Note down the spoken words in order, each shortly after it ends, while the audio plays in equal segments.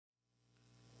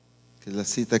que es la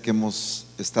cita que hemos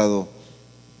estado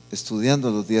estudiando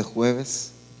los días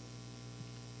jueves.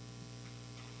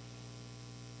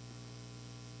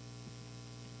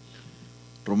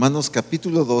 Romanos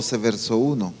capítulo 12, verso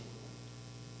 1.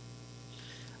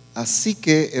 Así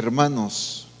que,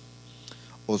 hermanos,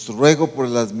 os ruego por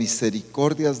las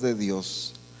misericordias de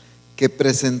Dios que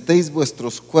presentéis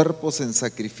vuestros cuerpos en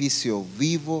sacrificio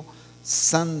vivo,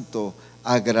 santo,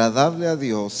 agradable a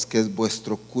Dios, que es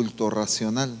vuestro culto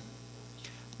racional.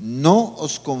 No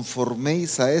os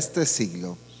conforméis a este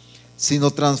siglo, sino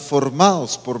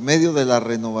transformaos por medio de la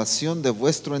renovación de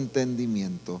vuestro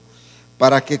entendimiento,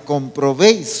 para que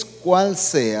comprobéis cuál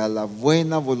sea la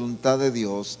buena voluntad de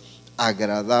Dios,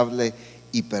 agradable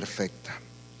y perfecta.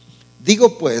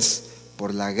 Digo pues,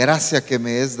 por la gracia que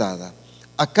me es dada,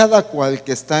 a cada cual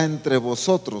que está entre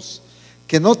vosotros,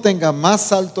 que no tenga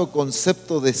más alto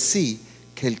concepto de sí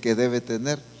que el que debe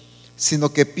tener,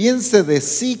 sino que piense de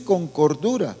sí con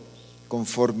cordura,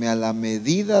 conforme a la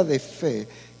medida de fe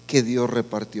que Dios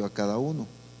repartió a cada uno.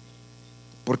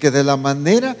 Porque de la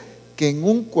manera que en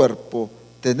un cuerpo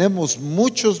tenemos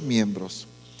muchos miembros,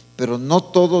 pero no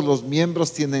todos los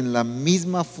miembros tienen la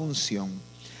misma función,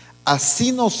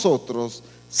 así nosotros,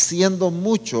 siendo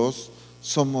muchos,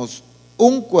 somos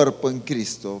un cuerpo en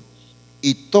Cristo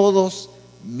y todos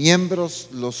miembros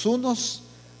los unos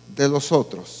de los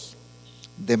otros.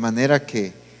 De manera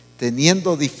que,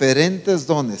 teniendo diferentes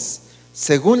dones,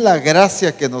 según la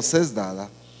gracia que nos es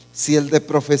dada, si el de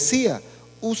profecía,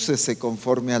 úsese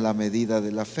conforme a la medida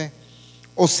de la fe,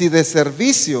 o si de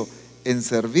servicio, en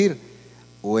servir,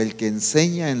 o el que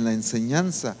enseña en la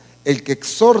enseñanza, el que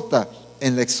exhorta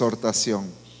en la exhortación,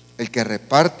 el que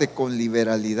reparte con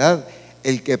liberalidad,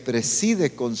 el que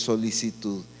preside con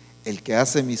solicitud, el que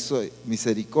hace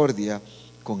misericordia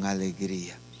con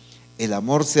alegría. El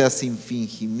amor sea sin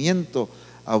fingimiento,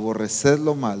 aborrecer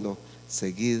lo malo,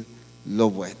 seguir lo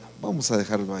bueno. Vamos a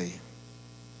dejarlo ahí.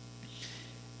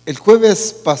 El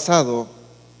jueves pasado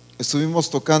estuvimos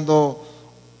tocando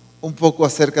un poco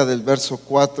acerca del verso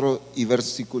 4 y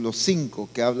versículo 5,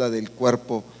 que habla del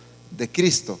cuerpo de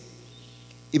Cristo.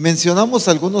 Y mencionamos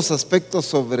algunos aspectos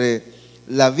sobre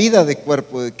la vida de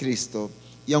cuerpo de Cristo.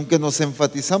 Y aunque nos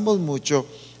enfatizamos mucho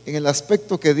en el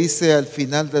aspecto que dice al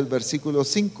final del versículo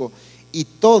 5, y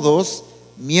todos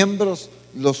miembros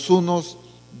los unos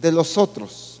de los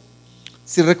otros.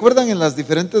 Si recuerdan, en las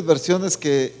diferentes versiones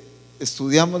que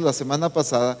estudiamos la semana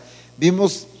pasada,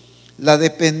 vimos la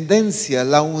dependencia,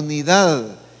 la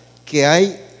unidad que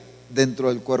hay dentro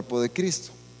del cuerpo de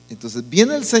Cristo. Entonces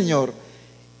viene el Señor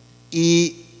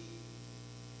y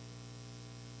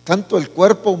tanto el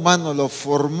cuerpo humano lo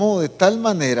formó de tal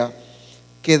manera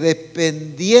que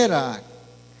dependiera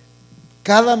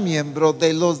cada miembro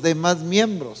de los demás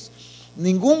miembros.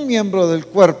 Ningún miembro del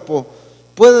cuerpo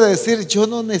puede decir: yo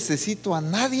no necesito a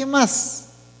nadie más.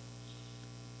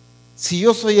 Si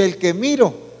yo soy el que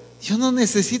miro, yo no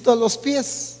necesito a los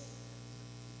pies.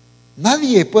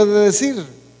 Nadie puede decir,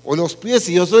 o los pies,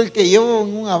 si yo soy el que llevo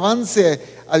un avance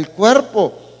al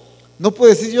cuerpo, no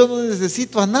puede decir: yo no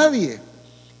necesito a nadie.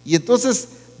 Y entonces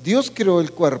Dios creó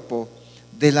el cuerpo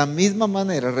de la misma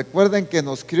manera. Recuerden que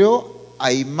nos creó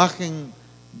a imagen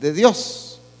de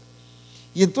Dios.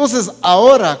 Y entonces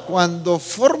ahora, cuando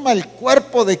forma el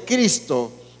cuerpo de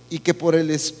Cristo y que por el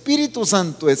Espíritu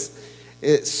Santo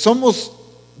somos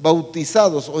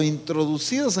bautizados o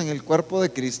introducidos en el cuerpo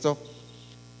de Cristo,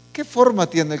 ¿qué forma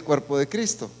tiene el cuerpo de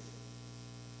Cristo?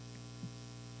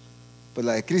 Pues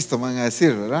la de Cristo, van a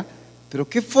decir, ¿verdad? Pero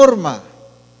 ¿qué forma?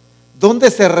 ¿Dónde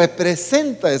se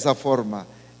representa esa forma?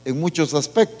 En muchos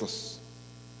aspectos.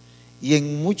 Y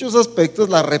en muchos aspectos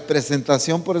la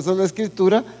representación, por eso la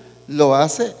Escritura lo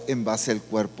hace en base al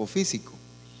cuerpo físico.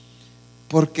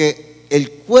 Porque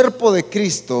el cuerpo de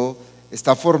Cristo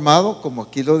está formado, como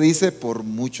aquí lo dice, por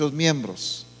muchos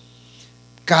miembros.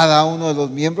 Cada uno de los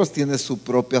miembros tiene su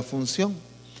propia función,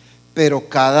 pero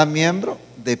cada miembro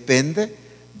depende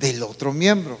del otro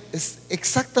miembro. Es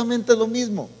exactamente lo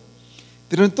mismo.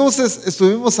 Pero entonces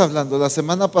estuvimos hablando la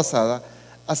semana pasada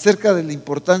acerca de la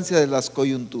importancia de las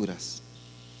coyunturas.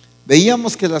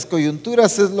 Veíamos que las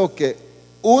coyunturas es lo que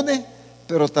une,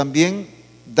 pero también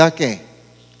da ¿qué?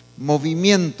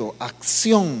 Movimiento,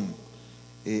 acción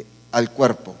al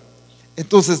cuerpo.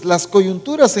 Entonces, las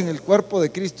coyunturas en el cuerpo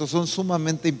de Cristo son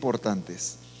sumamente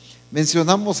importantes.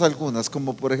 Mencionamos algunas,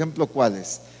 como por ejemplo,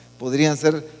 ¿cuáles? Podrían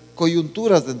ser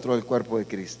coyunturas dentro del cuerpo de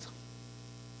Cristo.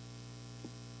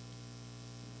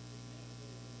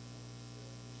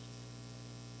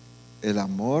 El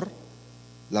amor,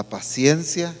 la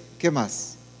paciencia, ¿qué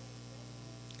más?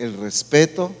 El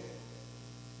respeto,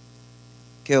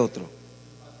 ¿qué otro?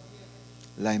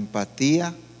 la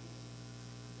empatía,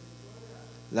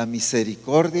 la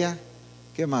misericordia,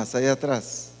 ¿qué más hay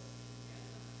atrás?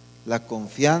 La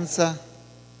confianza,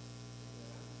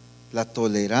 la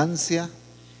tolerancia.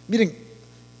 Miren,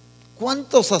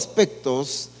 ¿cuántos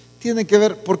aspectos tienen que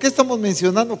ver? ¿Por qué estamos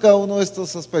mencionando cada uno de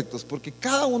estos aspectos? Porque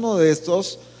cada uno de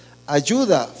estos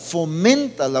ayuda,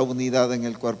 fomenta la unidad en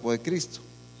el cuerpo de Cristo.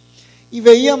 Y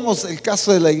veíamos el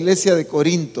caso de la iglesia de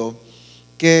Corinto,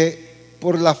 que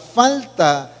por la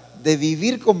falta de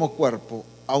vivir como cuerpo,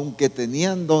 aunque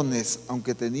tenían dones,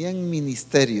 aunque tenían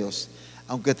ministerios,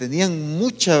 aunque tenían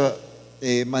mucha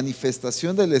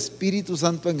manifestación del Espíritu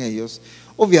Santo en ellos,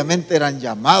 obviamente eran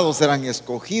llamados, eran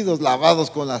escogidos, lavados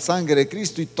con la sangre de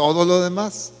Cristo y todo lo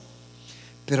demás.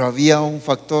 Pero había un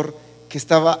factor que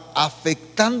estaba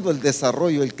afectando el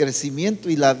desarrollo, el crecimiento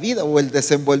y la vida o el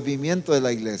desenvolvimiento de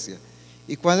la iglesia.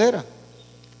 ¿Y cuál era?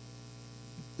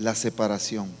 La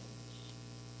separación,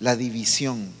 la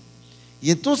división.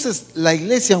 Y entonces la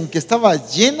iglesia, aunque estaba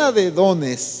llena de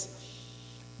dones,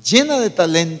 llena de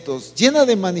talentos, llena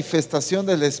de manifestación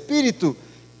del Espíritu,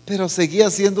 pero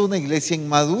seguía siendo una iglesia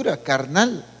inmadura,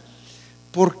 carnal.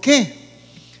 ¿Por qué?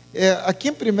 Aquí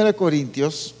en 1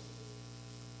 Corintios,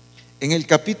 en el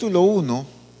capítulo 1,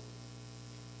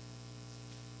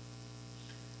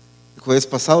 el jueves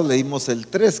pasado leímos el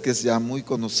 3, que es ya muy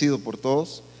conocido por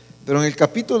todos, pero en el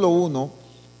capítulo 1,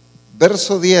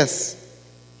 verso 10,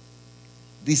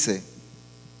 dice: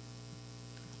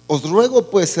 os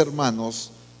ruego pues, hermanos,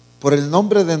 por el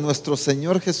nombre de nuestro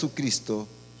Señor Jesucristo,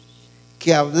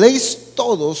 que habléis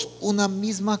todos una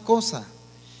misma cosa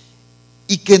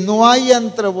y que no haya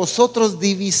entre vosotros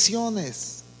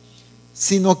divisiones,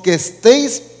 sino que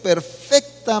estéis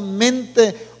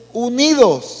perfectamente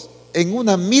unidos en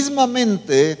una misma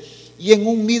mente y en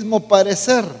un mismo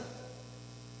parecer.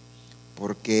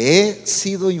 Porque he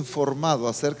sido informado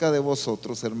acerca de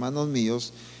vosotros, hermanos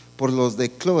míos, por los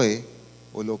de Cloé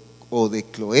o de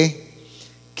Cloé,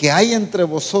 que hay entre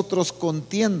vosotros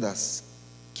contiendas.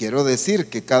 Quiero decir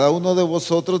que cada uno de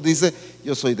vosotros dice: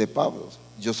 yo soy de Pablo,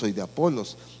 yo soy de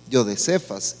Apolos, yo de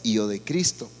Cefas y yo de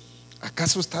Cristo.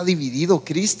 ¿Acaso está dividido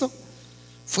Cristo?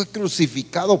 ¿Fue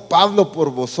crucificado Pablo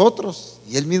por vosotros?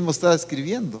 Y él mismo está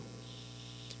escribiendo.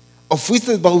 ¿O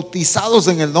fuisteis bautizados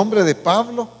en el nombre de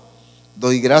Pablo?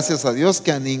 Doy gracias a Dios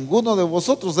que a ninguno de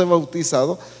vosotros he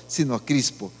bautizado, sino a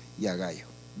Crispo y a Gayo.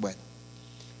 Bueno,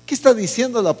 ¿qué está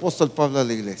diciendo el apóstol Pablo a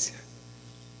la iglesia?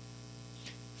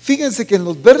 Fíjense que en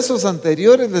los versos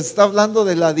anteriores les está hablando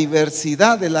de la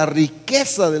diversidad, de la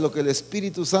riqueza de lo que el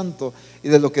Espíritu Santo y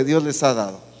de lo que Dios les ha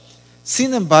dado.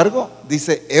 Sin embargo,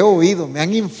 dice: he oído, me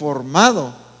han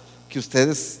informado que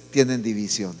ustedes tienen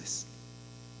divisiones.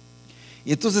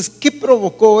 Y entonces, ¿qué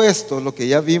provocó esto? Lo que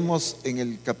ya vimos en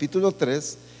el capítulo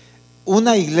 3,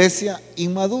 una iglesia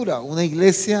inmadura, una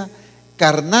iglesia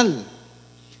carnal.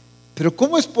 Pero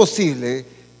 ¿cómo es posible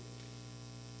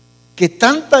que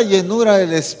tanta llenura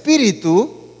del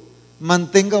Espíritu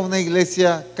mantenga una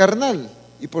iglesia carnal?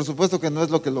 Y por supuesto que no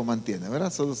es lo que lo mantiene,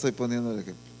 ¿verdad? Solo estoy poniendo el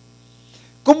ejemplo.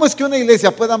 ¿Cómo es que una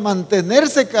iglesia pueda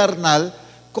mantenerse carnal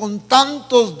con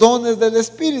tantos dones del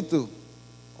Espíritu?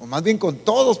 O más bien con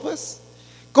todos, pues.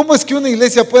 ¿Cómo es que una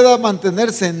iglesia pueda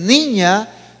mantenerse niña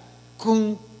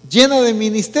llena de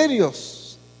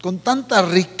ministerios, con tanta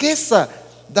riqueza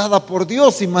dada por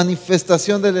Dios y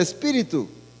manifestación del Espíritu?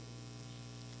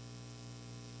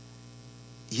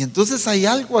 Y entonces hay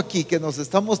algo aquí que nos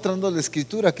está mostrando la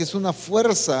Escritura, que es una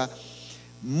fuerza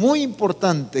muy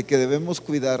importante que debemos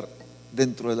cuidar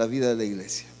dentro de la vida de la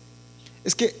iglesia.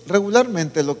 Es que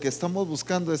regularmente lo que estamos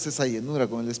buscando es esa llenura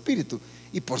con el Espíritu,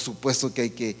 y por supuesto que hay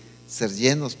que ser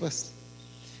llenos, pues.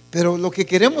 Pero lo que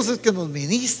queremos es que nos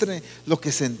ministre lo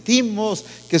que sentimos,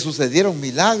 que sucedieron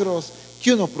milagros,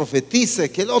 que uno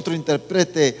profetice, que el otro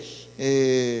interprete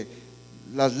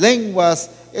las lenguas,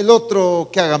 el otro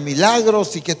que haga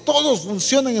milagros, y que todos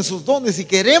funcionen en sus dones. Y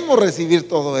queremos recibir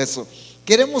todo eso,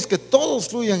 queremos que todos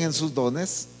fluyan en sus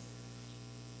dones.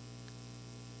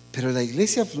 Pero la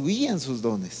iglesia fluía en sus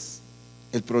dones.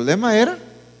 El problema era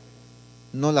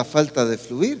no la falta de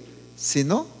fluir,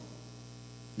 sino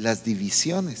las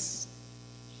divisiones.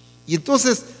 Y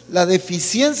entonces la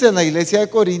deficiencia en la iglesia de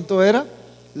Corinto era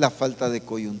la falta de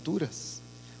coyunturas,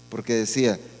 porque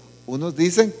decía: unos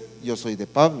dicen yo soy de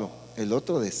Pablo, el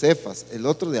otro de Cefas, el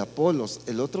otro de Apolos,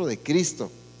 el otro de Cristo.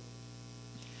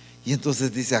 Y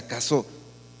entonces dice: ¿acaso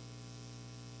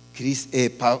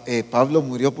Pablo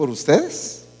murió por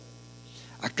ustedes?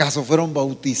 ¿Acaso fueron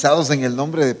bautizados en el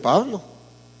nombre de Pablo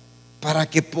para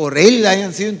que por él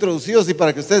hayan sido introducidos y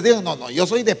para que ustedes digan: no, yo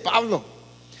soy de Pablo,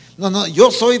 no, yo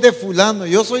soy de fulano,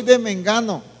 yo soy de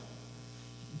mengano?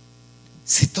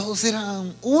 Si todos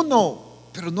eran uno,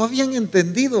 pero no habían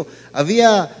entendido,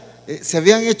 se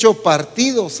habían hecho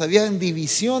partidos, habían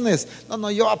divisiones.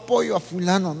 No, yo apoyo a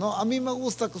fulano, no, a mí me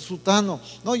gusta sutano,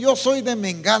 no, yo soy de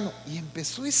mengano. Y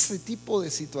empezó ese tipo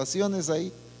de situaciones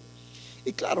ahí.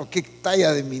 Y claro, qué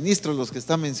talla de ministros los que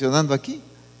está mencionando aquí,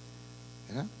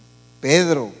 ¿verdad?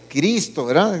 Pedro, Cristo,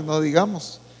 ¿verdad? No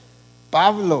digamos,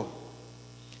 Pablo,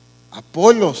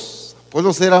 Apolos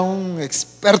era un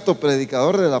experto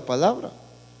predicador de la palabra.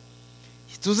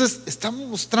 Entonces estamos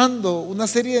mostrando una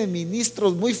serie de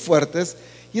ministros muy fuertes,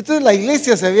 y entonces la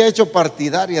iglesia se había hecho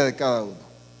partidaria de cada uno.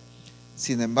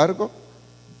 Sin embargo,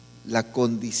 la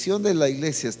condición de la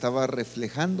iglesia estaba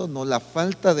reflejando no la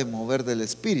falta de mover del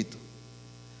Espíritu,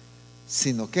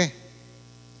 sino que,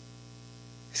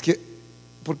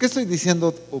 ¿por qué estoy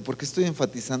diciendo o por qué estoy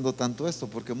enfatizando tanto esto?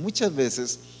 Porque muchas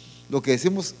veces lo que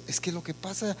decimos es que lo que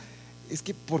pasa es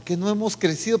que porque no hemos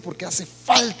crecido, porque hace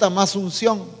falta más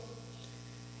unción.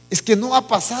 Es que no ha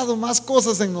pasado más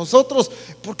cosas en nosotros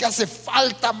porque hace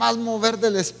falta más mover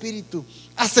del Espíritu.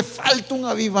 Hace falta un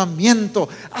avivamiento,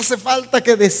 hace falta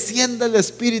que descienda el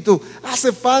Espíritu,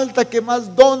 hace falta que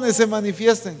más dones se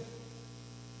manifiesten.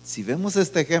 Si vemos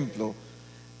este ejemplo,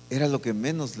 era lo que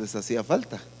menos les hacía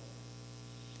falta.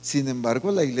 Sin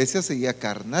embargo, la iglesia seguía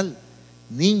carnal,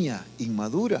 niña,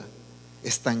 inmadura,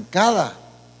 estancada.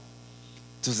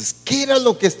 Entonces, ¿qué era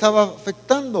lo que estaba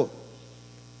afectando?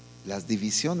 Las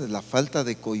divisiones, la falta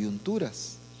de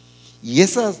coyunturas. Y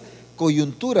esas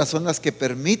coyunturas son las que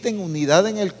permiten unidad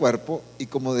en el cuerpo, y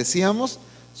como decíamos,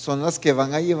 son las que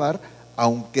van a llevar a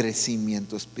un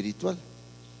crecimiento espiritual.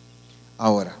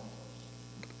 Ahora,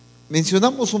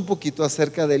 mencionamos un poquito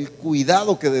acerca del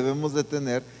cuidado que debemos de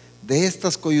tener de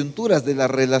estas coyunturas, de las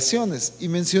relaciones, y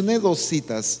mencioné dos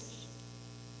citas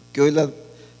que hoy las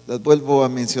vuelvo a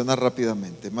mencionar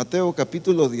rápidamente. Mateo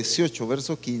capítulo 18,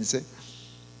 verso 15.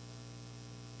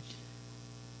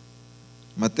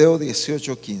 Mateo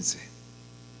 18, 15.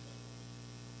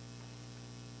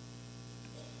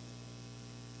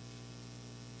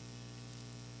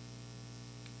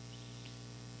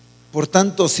 Por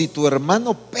tanto, si tu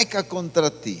hermano peca contra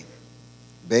ti,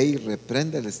 ve y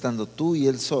repréndele estando tú y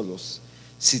él solos.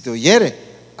 Si te oyere,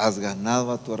 has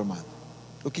ganado a tu hermano.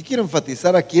 Lo que quiero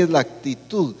enfatizar aquí es la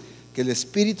actitud que el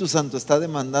Espíritu Santo está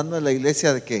demandando a la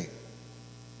iglesia. ¿De qué?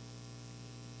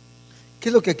 ¿Qué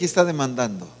es lo que aquí está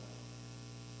demandando?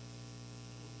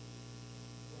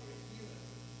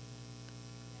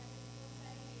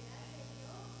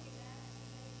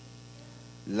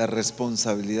 La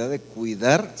responsabilidad de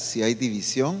cuidar si hay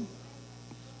división.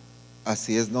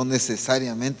 Así es, no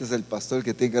necesariamente es el pastor el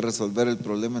que tiene que resolver el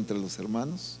problema entre los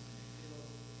hermanos.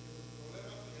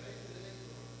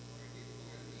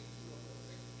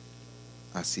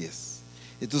 Así es.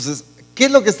 Entonces, ¿qué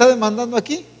es lo que está demandando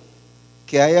aquí?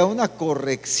 Que haya una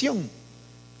corrección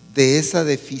de esa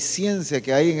deficiencia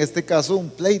que hay, en este caso un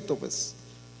pleito, pues,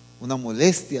 una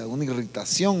molestia, una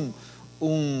irritación,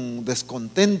 un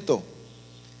descontento.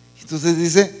 Entonces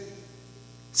dice,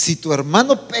 si tu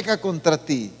hermano peca contra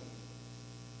ti,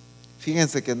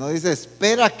 fíjense que no dice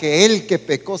espera que él que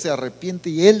pecó se arrepiente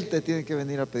y él te tiene que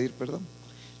venir a pedir perdón.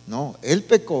 No, él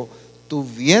pecó, tú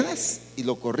vienes y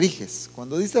lo corriges.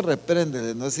 Cuando dice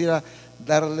repréndele, no es ir a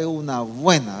darle una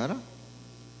buena, ¿verdad?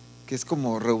 Que es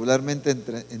como regularmente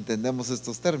entendemos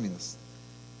estos términos,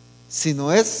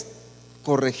 sino es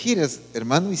corregir, es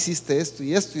hermano, hiciste esto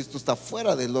y esto está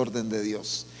fuera del orden de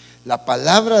Dios. La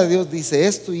palabra de Dios dice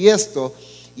esto y esto,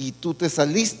 y tú te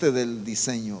saliste del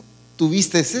diseño,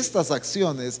 tuviste estas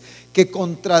acciones que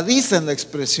contradicen la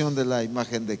expresión de la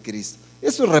imagen de Cristo.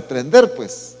 Eso es reprender,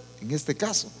 pues, en este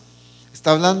caso.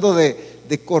 Está hablando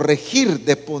de corregir,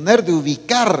 de poner, de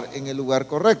ubicar en el lugar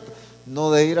correcto, no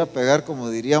de ir a pegar,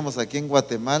 como diríamos aquí en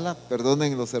Guatemala,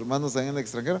 perdonen los hermanos ahí en el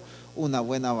extranjero, una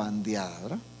buena bandeada,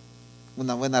 ¿verdad?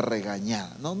 Una buena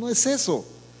regañada. No, no es eso,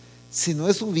 sino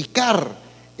es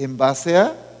ubicar en base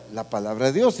a la palabra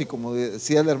de Dios, y como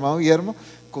decía el hermano Guillermo,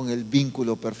 con el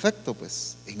vínculo perfecto,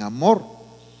 pues, en amor.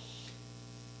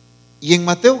 Y en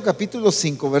Mateo capítulo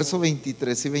 5, versos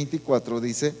 23 y 24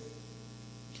 dice,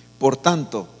 por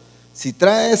tanto, si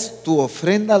traes tu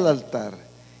ofrenda al altar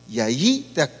y allí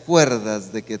te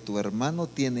acuerdas de que tu hermano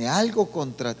tiene algo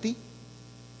contra ti,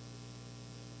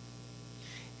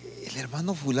 el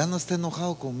hermano fulano está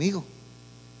enojado conmigo.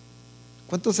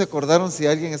 ¿Cuántos se acordaron si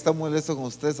alguien está molesto con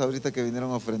ustedes ahorita que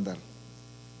vinieron a ofrendar?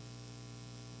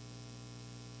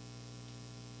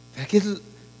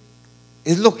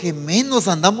 Es lo que menos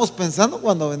andamos pensando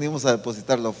cuando venimos a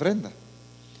depositar la ofrenda.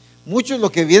 Muchos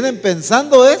lo que vienen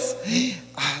pensando es,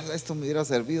 esto me hubiera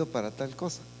servido para tal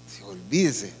cosa.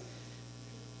 Olvídese,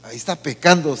 ahí está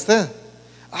pecando usted.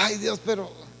 ay Dios,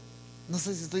 pero no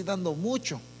sé si estoy dando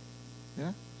mucho,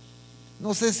 ¿ya?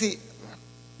 No sé si,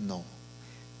 no.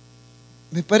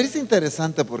 Me parece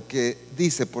interesante porque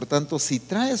dice, por tanto, si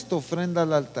traes tu ofrenda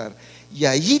al altar y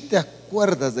allí te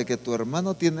acuerdas de que tu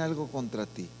hermano tiene algo contra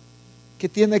ti, ¿qué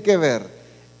tiene que ver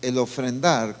el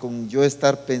ofrendar con yo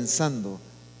estar pensando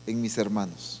en mis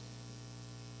hermanos?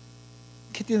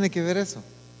 ¿Qué tiene que ver eso?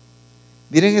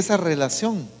 Miren esa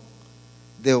relación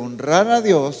de honrar a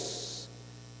Dios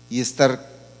y estar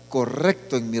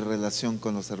correcto en mi relación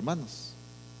con los hermanos.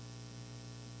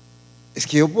 Es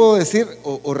que yo puedo decir,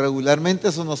 o regularmente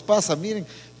eso nos pasa, miren,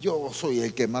 yo soy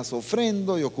el que más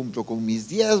ofrendo, yo cumplo con mis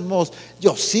diezmos,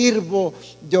 yo sirvo,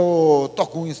 yo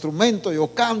toco un instrumento,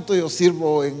 yo canto, yo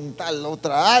sirvo en tal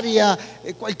otra área,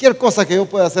 cualquier cosa que yo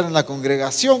pueda hacer en la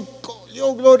congregación,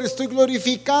 yo estoy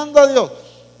glorificando a Dios.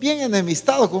 Bien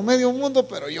enemistado con medio mundo,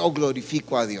 pero yo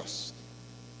glorifico a Dios.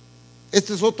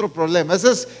 Este es otro problema,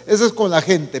 ese es con la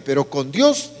gente, pero con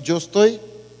Dios yo estoy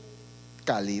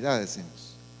calidad, decimos.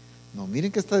 No,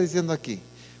 miren qué está diciendo aquí.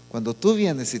 Cuando tú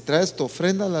vienes y traes tu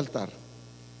ofrenda al altar,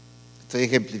 estoy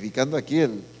ejemplificando aquí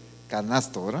el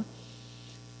canasto, ¿verdad?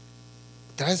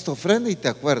 Traes tu ofrenda y te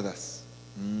acuerdas.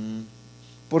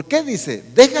 ¿Por qué dice?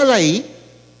 Déjala ahí,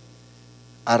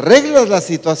 arreglas la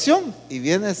situación y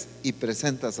vienes y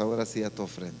presentas ahora sí a tu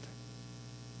ofrenda.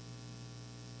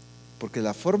 Porque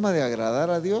la forma de agradar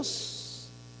a Dios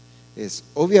es,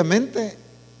 obviamente,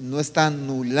 no está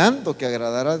anulando que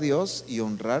agradar a Dios y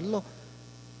honrarlo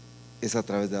es a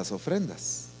través de las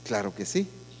ofrendas, claro que sí,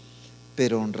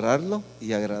 pero honrarlo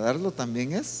y agradarlo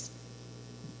también es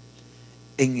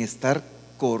en estar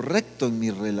correcto en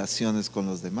mis relaciones con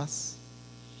los demás.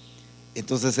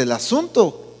 Entonces el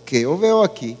asunto que yo veo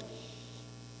aquí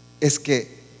es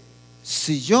que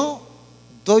si yo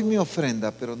doy mi ofrenda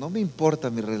pero no me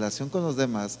importa mi relación con los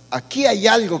demás, aquí hay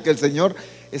algo que el Señor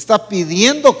está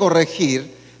pidiendo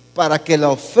corregir para que la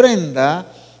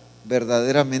ofrenda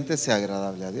verdaderamente sea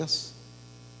agradable a Dios.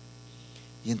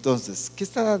 Y entonces, ¿qué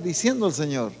está diciendo el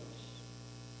Señor?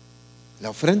 La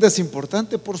ofrenda es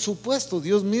importante, por supuesto,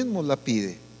 Dios mismo la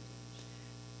pide,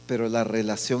 pero la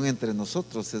relación entre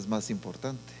nosotros es más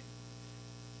importante.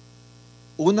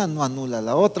 Una no anula a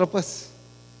la otra, pues.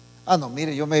 No,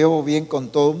 mire, yo me llevo bien con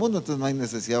todo el mundo, entonces no hay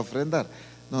necesidad de ofrendar.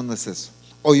 No, no es eso.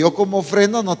 O yo como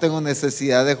ofrendo no tengo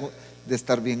necesidad de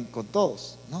estar bien con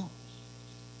todos. No.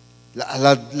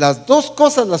 Las dos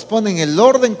cosas las ponen en el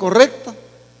orden correcto,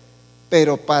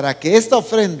 pero para que esta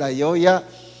ofrenda yo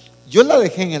la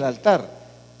dejé en el altar,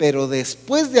 pero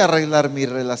después de arreglar mi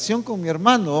relación con mi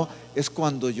hermano es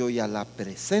cuando yo ya la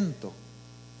presento,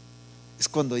 es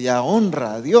cuando ya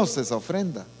honra a Dios esa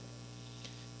ofrenda,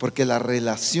 porque la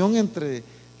relación entre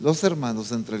los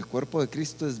hermanos, entre el cuerpo de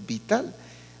Cristo es vital.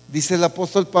 Dice el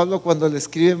apóstol Pablo cuando le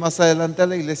escribe más adelante a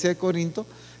la iglesia de Corinto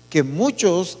que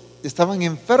muchos estaban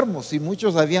enfermos y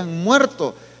muchos habían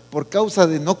muerto por causa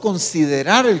de no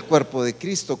considerar el cuerpo de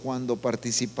Cristo cuando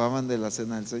participaban de la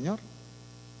cena del Señor.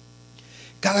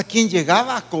 Cada quien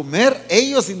llegaba a comer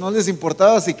ellos y no les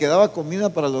importaba si quedaba comida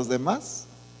para los demás.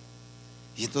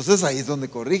 Y entonces ahí es donde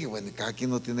corrige. Bueno, cada quien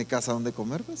no tiene casa donde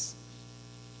comer, pues.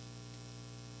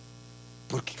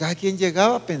 Porque cada quien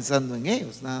llegaba pensando en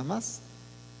ellos, nada más.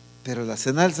 Pero la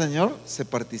cena del Señor se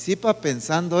participa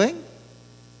pensando en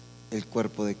el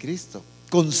cuerpo de Cristo,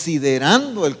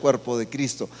 considerando el cuerpo de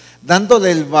Cristo,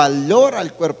 dándole el valor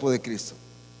al cuerpo de Cristo.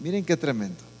 Miren qué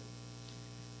tremendo.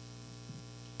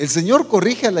 El Señor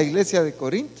corrige a la iglesia de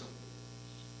Corinto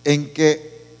en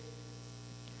que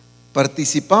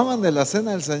participaban de la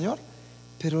cena del Señor,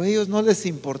 pero a ellos no les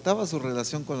importaba su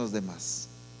relación con los demás.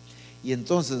 Y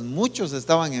entonces muchos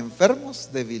estaban enfermos,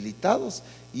 debilitados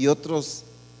y otros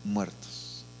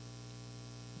muertos.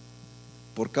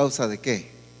 ¿Por causa de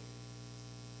qué?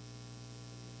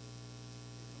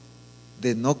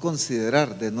 De no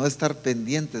considerar, de no estar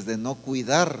pendientes, de no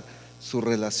cuidar su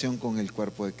relación con el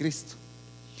cuerpo de Cristo.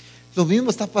 Lo mismo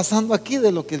está pasando aquí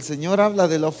de lo que el Señor habla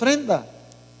de la ofrenda.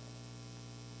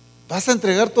 Vas a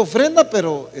entregar tu ofrenda,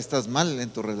 pero estás mal en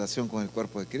tu relación con el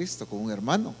cuerpo de Cristo, con un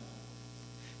hermano.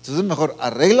 Entonces mejor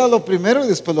arréglalo primero y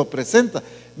después lo presenta.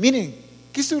 Miren,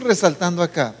 ¿qué estoy resaltando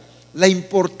acá? La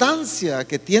importancia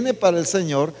que tiene para el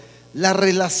Señor la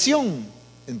relación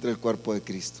entre el cuerpo de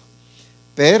Cristo.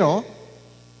 Pero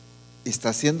está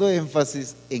haciendo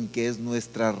énfasis en que es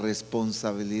nuestra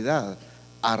responsabilidad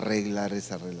arreglar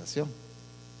esa relación.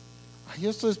 Yo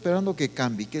estoy esperando que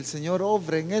cambie, que el Señor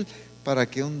obre en él para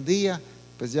que un día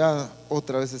pues ya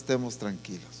otra vez estemos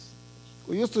tranquilos.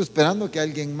 O yo estoy esperando que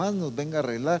alguien más nos venga a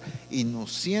arreglar y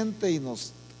nos siente y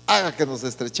nos haga que nos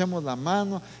estrechemos la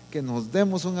mano, que nos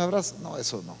demos un abrazo. No,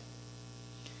 eso no.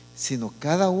 sino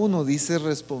cada uno dice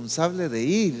responsable de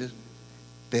ir,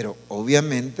 pero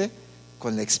obviamente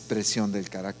con la expresión del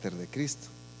carácter de Cristo.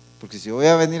 Porque si yo voy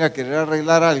a venir a querer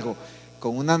arreglar algo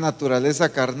con una naturaleza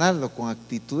carnal o con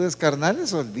actitudes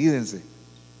carnales, olvídense,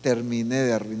 terminé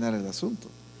de arruinar el asunto.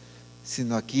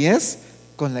 Sino aquí es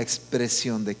con la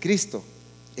expresión de Cristo,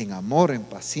 en amor, en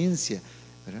paciencia,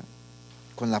 ¿verdad?,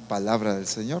 con la palabra del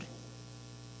Señor.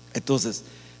 Entonces,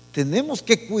 tenemos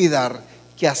que cuidar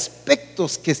que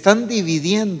aspectos que están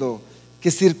dividiendo,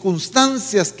 que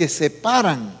circunstancias que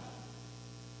separan,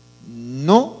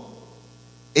 no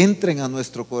entren a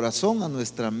nuestro corazón, a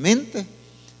nuestra mente,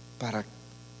 para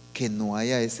que no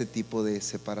haya ese tipo de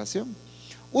separación.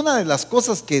 Una de las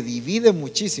cosas que divide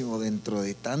muchísimo, dentro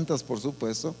de tantas por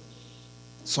supuesto,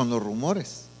 son los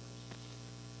rumores.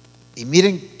 Y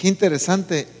miren qué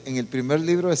interesante, en el primer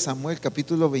libro de Samuel,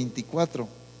 capítulo 24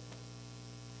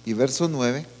 y verso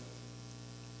 9.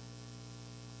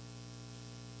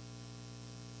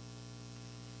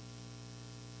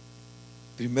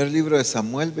 Primer libro de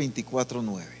Samuel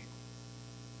 24:9.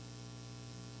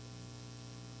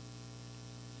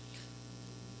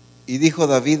 Y dijo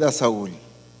David a Saúl: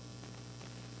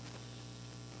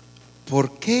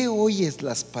 ¿por qué oyes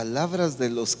las palabras de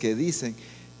los que dicen,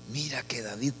 mira que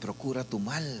David procura tu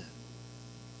mal?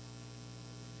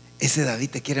 Ese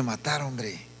David te quiere matar,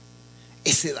 hombre.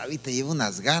 Ese David te lleva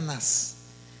unas ganas.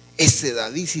 Ese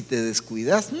David, si te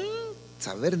descuidas,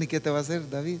 saber ni qué te va a hacer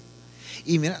David.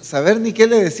 Y mira, saber ni qué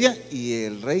le decía. Y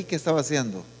el rey, ¿qué estaba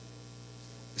haciendo?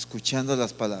 Escuchando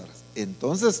las palabras.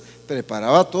 Entonces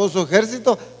preparaba todo su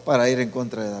ejército para ir en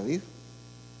contra de David.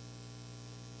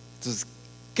 Entonces,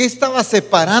 ¿qué estaba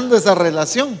separando esa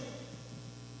relación?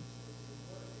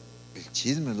 El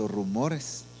chisme, los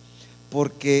rumores.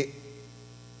 Porque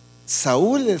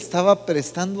Saúl estaba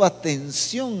prestando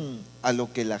atención a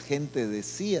lo que la gente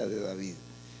decía de David.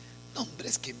 No, hombre,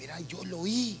 es que mira, yo lo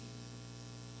oí.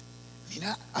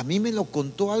 Mira, a mí me lo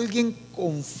contó alguien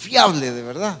confiable, de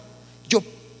verdad. Yo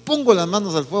pongo las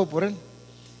manos al fuego por él.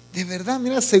 De verdad,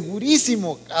 mira,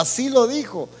 segurísimo, así lo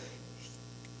dijo.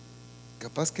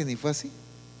 Capaz que ni fue así.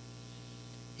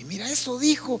 Y mira, eso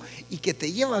dijo, y que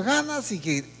te lleva ganas, y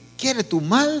que quiere tu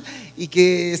mal, y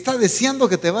que está deseando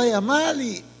que te vaya mal.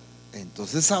 Y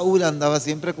entonces Saúl andaba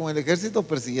siempre con el ejército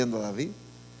persiguiendo a David.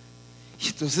 Y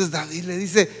entonces David le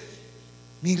dice: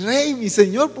 mi rey, mi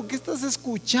señor, ¿por qué estás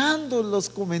escuchando los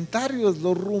comentarios,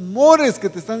 los rumores que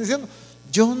te están diciendo?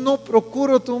 Yo no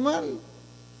procuro tu mal.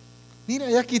 Mira,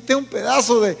 ya quité un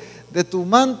pedazo de tu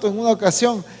manto en una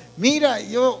ocasión. Mira,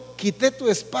 yo quité tu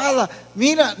espada.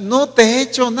 Mira, no te he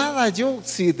hecho nada. Yo,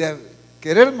 si de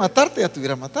querer matarte, ya te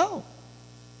hubiera matado.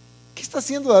 ¿Qué está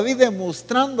haciendo David?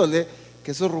 Demostrándole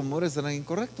que esos rumores eran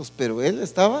incorrectos. Pero él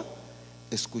estaba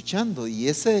escuchando, y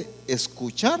ese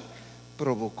escuchar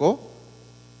provocó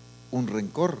un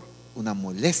rencor, una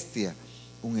molestia,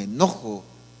 un enojo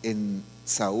en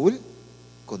Saúl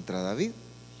contra David.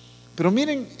 Pero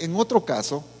miren, en otro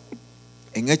caso,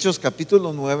 en Hechos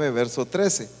capítulo 9, verso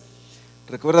 13.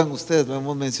 Recuerdan ustedes, lo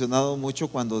hemos mencionado mucho,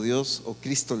 cuando Dios o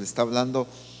Cristo le está hablando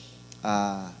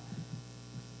a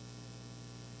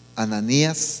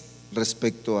Ananías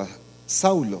respecto a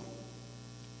Saulo.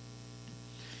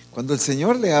 Cuando el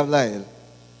Señor le habla a él,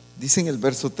 dice en el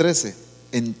verso 13: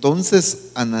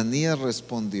 entonces Ananías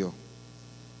respondió: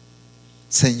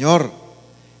 Señor,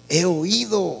 he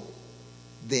oído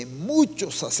de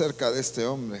muchos acerca de este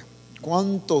hombre,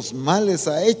 cuántos males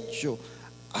ha hecho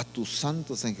a tus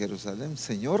santos en Jerusalén.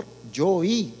 Señor, yo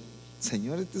oí.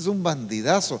 Señor, este es un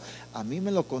bandidazo, a mí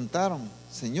me lo contaron.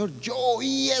 Señor, yo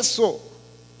oí eso.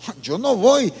 Yo no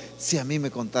voy si a mí me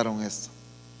contaron esto.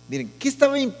 Miren, ¿qué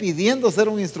estaba impidiendo ser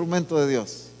un instrumento de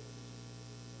Dios?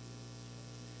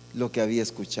 Lo que había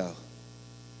escuchado.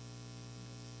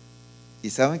 ¿Y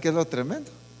saben qué es lo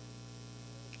tremendo?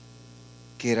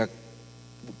 Que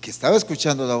estaba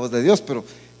escuchando la voz de Dios, pero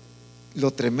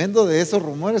lo tremendo de esos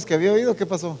rumores que había oído, ¿qué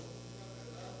pasó?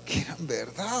 Que eran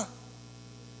verdad.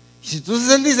 Y entonces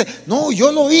él dice: no,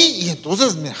 yo lo oí. Y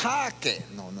entonces que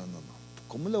no.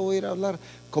 ¿Cómo le voy a ir a hablar?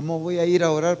 ¿Cómo voy a ir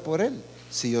a orar por él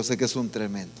si yo sé que es un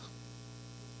tremendo?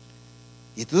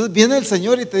 Y entonces viene el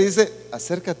Señor y te dice: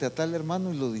 acércate a tal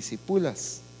hermano y lo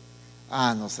disipulas.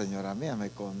 Ah, no, señora mía, me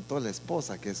contó la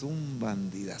esposa que es un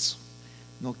bandidazo,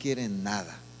 no quiere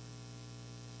nada.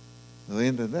 ¿Me voy a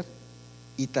entender?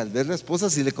 Y tal vez la esposa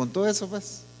sí le contó eso,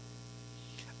 pues.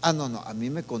 Ah, no, a mí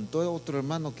me contó otro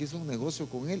hermano que hizo un negocio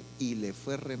con él y le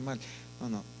fue re mal.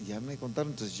 No, ya me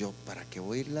contaron. Entonces yo, ¿para qué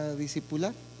voy a irla a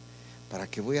discipular? ¿Para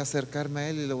qué voy a acercarme a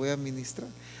él y le voy a ministrar?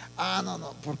 Ah,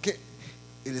 no, porque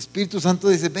el Espíritu Santo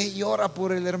dice: ve y ora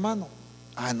por el hermano.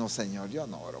 Ah, no, Señor, yo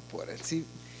no oro por él. Sí,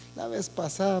 la vez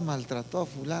pasada maltrató a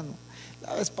fulano,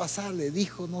 la vez pasada le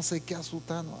dijo no sé qué a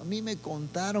sutano, a mí me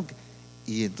contaron que...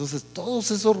 Y entonces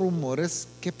todos esos rumores,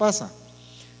 ¿qué pasa?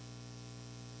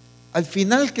 Al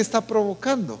final, ¿qué está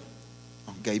provocando?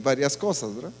 Aunque hay varias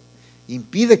cosas, ¿verdad?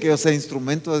 Impide que yo sea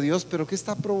instrumento de Dios, pero ¿qué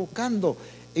está provocando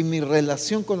en mi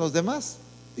relación con los demás?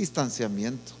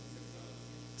 Distanciamiento,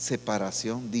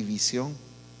 separación, división.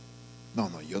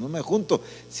 No, yo no me junto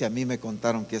si a mí me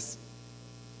contaron que es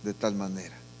de tal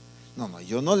manera. No,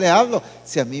 yo no le hablo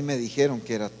si a mí me dijeron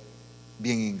que era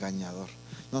bien engañador.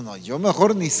 No, yo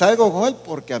mejor ni salgo con él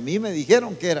porque a mí me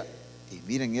dijeron que era. Y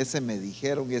miren, ese me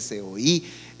dijeron, ese oí,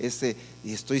 ese,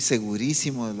 y estoy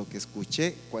segurísimo de lo que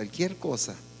escuché, cualquier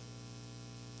cosa.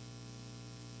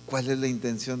 ¿Cuál es la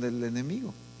intención del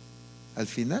enemigo? Al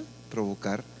final,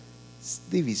 provocar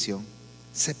división,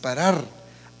 separar,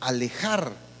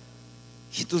 alejar.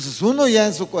 Y entonces uno ya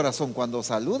en su corazón, cuando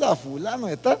saluda a fulano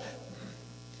y tal,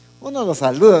 uno lo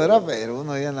saluda, ¿verdad? Pero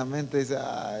uno ya en la mente dice,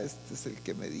 este es el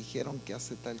que me dijeron que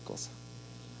hace tal cosa.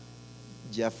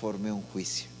 Ya formé un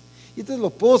juicio. Y entonces lo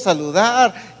puedo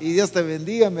saludar y Dios te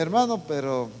bendiga, mi hermano,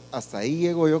 pero hasta ahí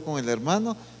llego yo con el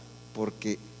hermano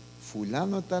porque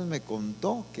fulano tal me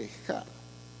contó que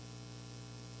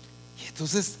Y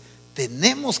entonces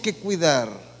tenemos que cuidar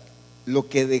lo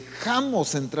que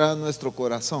dejamos entrar a nuestro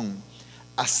corazón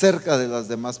acerca de las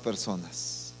demás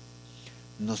personas.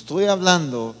 No estoy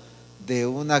hablando de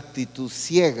una actitud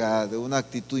ciega, de una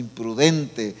actitud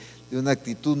imprudente, de una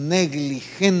actitud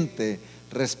negligente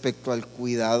respecto al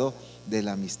cuidado de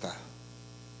la amistad.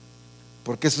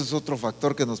 Porque eso es otro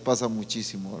factor que nos pasa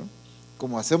muchísimo, ¿no?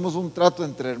 Como hacemos un trato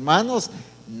entre hermanos,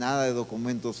 nada de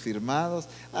documentos firmados.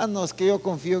 No, es que yo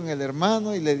confío en el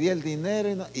hermano y le di el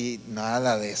dinero y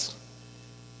nada de eso.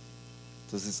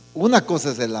 Entonces, una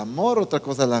cosa es el amor, otra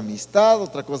cosa es la amistad,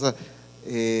 otra cosa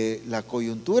la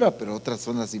coyuntura, pero otras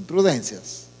son las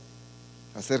imprudencias.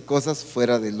 Hacer cosas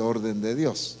fuera del orden de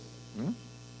Dios, ¿no?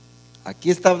 Aquí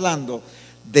está hablando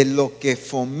de lo que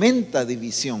fomenta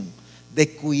división,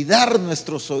 de cuidar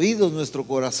nuestros oídos, nuestro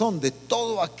corazón, de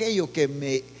todo aquello que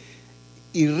me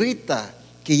irrita,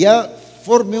 que ya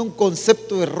forme un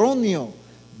concepto erróneo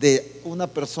de una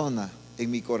persona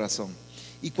en mi corazón.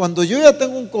 Y cuando yo ya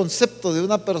tengo un concepto de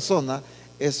una persona,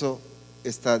 eso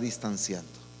está distanciando.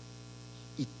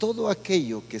 Y todo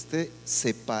aquello que esté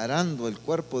separando el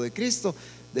cuerpo de Cristo,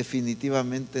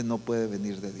 definitivamente no puede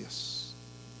venir de Dios.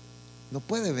 No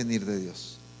puede venir de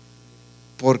Dios.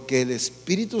 Porque el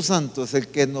Espíritu Santo es el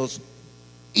que nos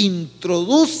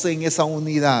introduce en esa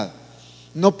unidad.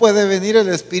 No puede venir el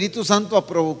Espíritu Santo a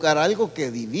provocar algo que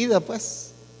divida,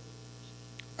 pues.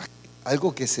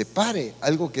 Algo que separe,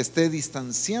 algo que esté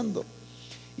distanciando.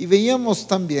 Y veíamos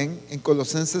también en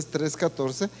Colosenses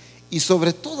 3:14, y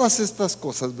sobre todas estas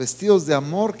cosas, vestidos de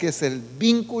amor, que es el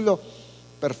vínculo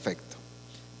perfecto.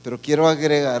 Pero quiero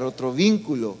agregar otro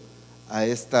vínculo a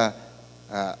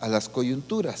las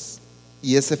coyunturas,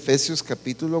 y es Efesios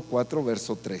capítulo 4,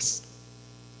 verso 3.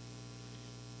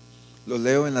 Lo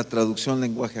leo en la traducción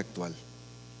lenguaje actual.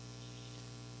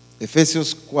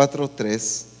 Efesios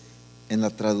 4:3 en la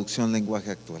traducción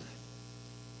lenguaje actual.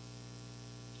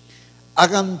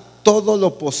 Hagan todo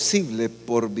lo posible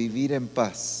por vivir en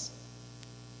paz.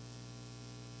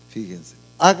 Fíjense,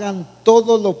 hagan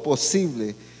todo lo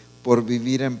posible por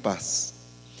vivir en paz,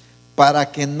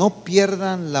 para que no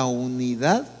pierdan la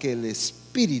unidad que el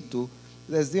Espíritu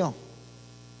les dio.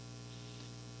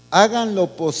 Hagan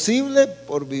lo posible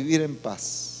por vivir en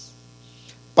paz,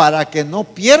 para que no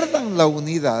pierdan la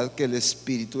unidad que el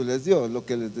Espíritu les dio. Lo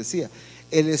que les decía,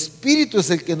 el Espíritu es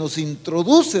el que nos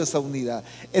introduce a esa unidad.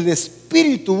 El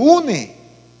Espíritu une.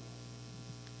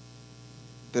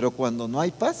 Pero cuando no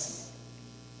hay paz,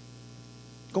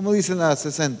 ¿cómo dicen las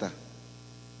 60?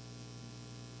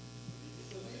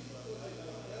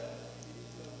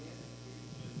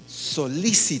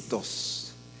 Solícitos.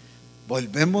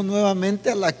 Volvemos nuevamente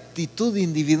a la actitud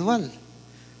individual,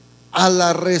 a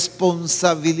la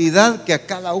responsabilidad que a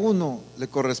cada uno le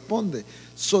corresponde.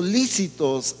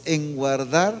 Solícitos en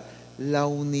guardar la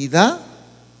unidad,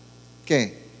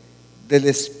 ¿qué? Del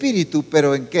Espíritu,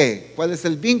 pero ¿en qué? ¿Cuál es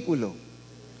el vínculo?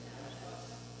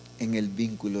 En el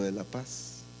vínculo de la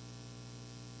paz.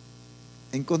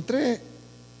 Encontré,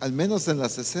 al menos en la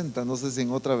 60, no sé si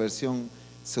en otra versión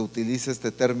se utiliza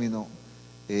este término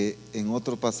en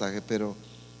otro pasaje, pero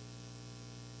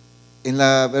en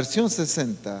la versión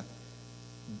 60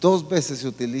 2 veces se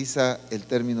utiliza el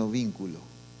término vínculo,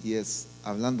 y es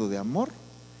hablando de amor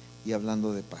y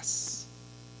hablando de paz.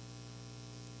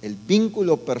 El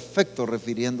vínculo perfecto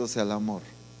refiriéndose al amor,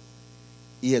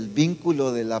 y el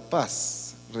vínculo de la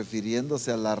paz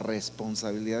refiriéndose a la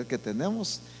responsabilidad que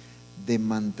tenemos de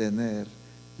mantener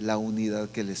la unidad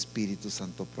que el Espíritu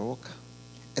Santo provoca.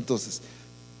 Entonces,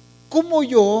 ¿cómo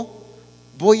yo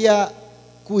voy a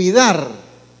cuidar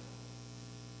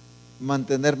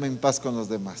mantenerme en paz con los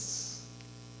demás?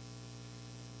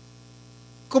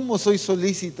 ¿Cómo soy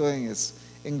solícito en eso?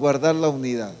 En guardar la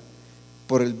unidad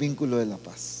por el vínculo de la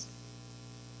paz.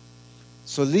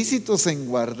 Solícitos en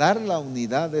guardar la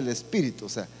unidad del Espíritu. O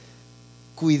sea,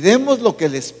 cuidemos lo que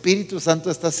el Espíritu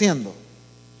Santo está haciendo.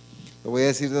 Lo voy a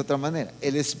decir de otra manera.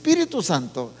 El Espíritu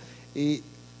Santo, y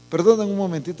perdonen un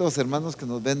momentito los hermanos que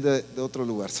nos ven de otro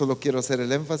lugar, solo quiero hacer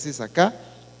el énfasis acá,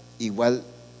 igual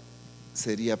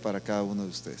sería para cada uno de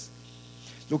ustedes.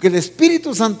 Lo que el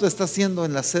Espíritu Santo está haciendo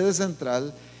en la sede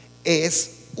central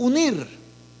es unir.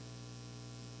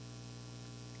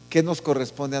 ¿Qué nos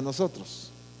corresponde a nosotros?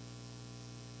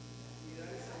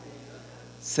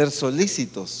 Ser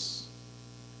solícitos.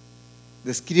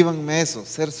 Descríbanme eso,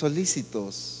 ser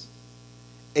solícitos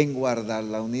en guardar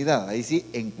la unidad. Ahí sí,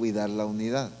 en cuidar la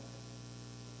unidad.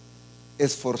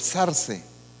 Esforzarse.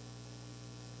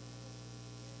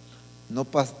 No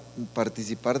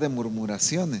participar de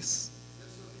murmuraciones.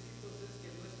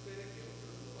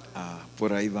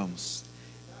 Por ahí vamos.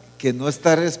 Que no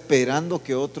estar esperando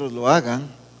que otros lo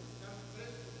hagan.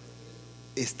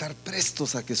 Estar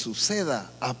prestos a que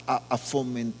suceda, a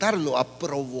fomentarlo, a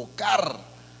provocar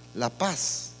la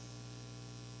paz.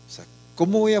 O sea,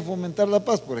 ¿cómo voy a fomentar la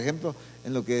paz? Por ejemplo,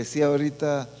 en lo que decía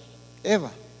ahorita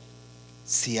Eva.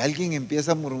 Si alguien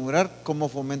empieza a murmurar, ¿cómo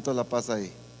fomento la paz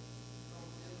ahí?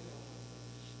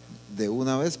 De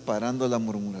una vez parando la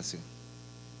murmuración.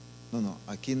 No,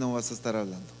 aquí no vas a estar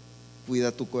hablando.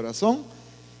 Cuida tu corazón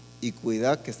y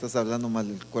cuida que estás hablando mal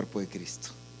del cuerpo de Cristo.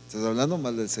 Estás hablando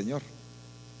mal del Señor.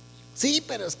 Sí,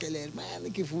 pero es que el hermano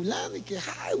y que fulano y que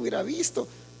hubiera visto.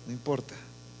 No importa.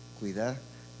 Cuida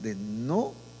de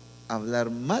no hablar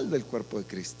mal del cuerpo de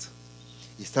Cristo.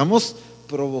 Y estamos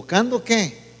provocando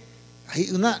 ¿qué? Hay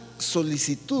una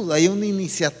solicitud, hay una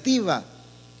iniciativa,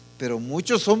 pero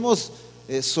muchos somos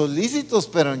solícitos,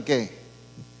 pero ¿en qué?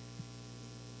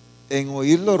 En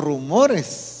oír los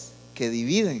rumores que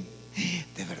dividen.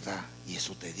 De verdad, y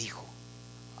eso te dijo.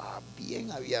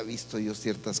 Bien había visto yo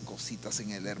ciertas cositas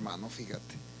en el hermano,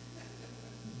 fíjate.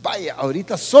 Vaya,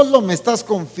 ahorita solo me estás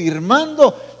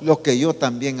confirmando lo que yo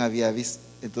también había visto.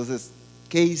 Entonces,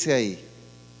 ¿qué hice ahí?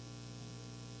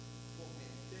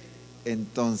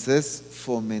 Entonces,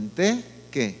 fomenté,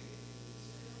 ¿qué?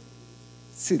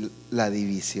 Sí, la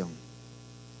división.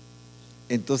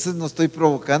 Entonces no estoy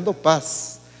provocando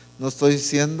paz, no estoy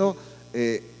siendo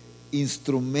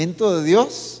instrumento de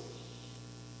Dios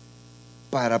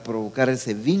para provocar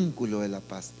ese vínculo de la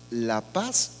paz. La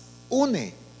paz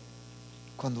une.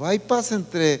 Cuando hay paz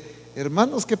entre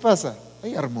hermanos, ¿qué pasa?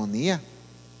 Hay armonía.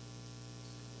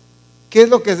 ¿Qué es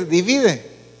lo que se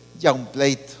divide? Ya un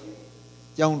pleito,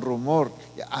 ya un rumor.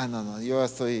 No, yo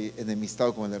estoy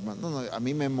enemistado con el hermano. No, a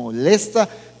mí me molesta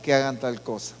que hagan tal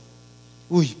cosa.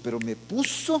 Uy, pero me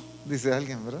puso, dice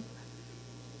alguien, ¿verdad?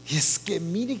 Y es que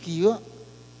mire que yo.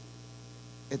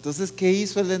 Entonces, ¿qué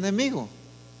hizo el enemigo?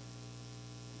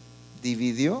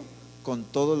 Dividió con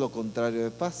todo lo contrario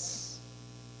de paz.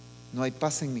 No hay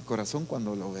paz en mi corazón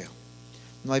cuando lo veo.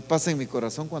 No hay paz en mi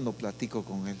corazón cuando platico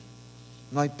con él.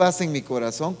 No hay paz en mi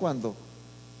corazón cuando.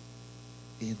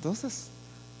 Y entonces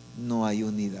no hay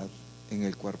unidad en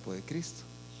el cuerpo de Cristo.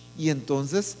 Y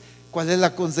entonces, ¿cuál es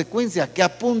la consecuencia? ¿A qué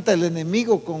apunta el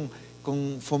enemigo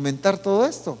con fomentar todo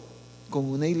esto? Con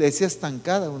una iglesia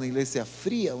estancada, una iglesia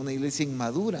fría, una iglesia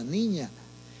inmadura, niña.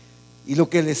 Y lo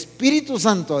que el Espíritu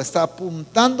Santo está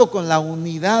apuntando con la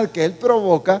unidad que Él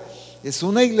provoca es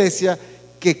una iglesia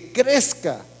que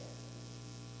crezca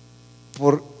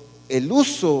por el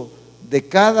uso de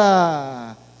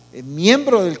cada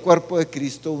miembro del cuerpo de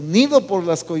Cristo, unido por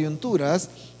las coyunturas.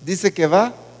 Dice que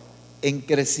va en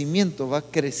crecimiento, va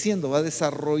creciendo, va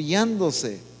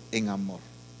desarrollándose en amor.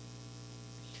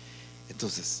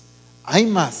 Entonces, hay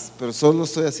más, pero solo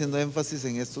estoy haciendo énfasis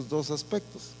en estos dos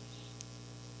aspectos: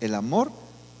 el amor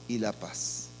y la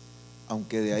paz,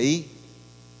 aunque de ahí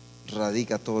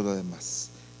radica todo lo demás.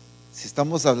 Si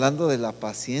estamos hablando de la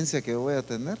paciencia que voy a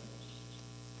tener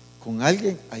con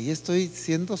alguien, ahí estoy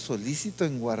siendo solícito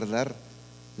en guardar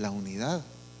la unidad.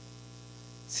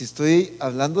 Si estoy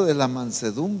hablando de la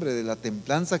mansedumbre, de la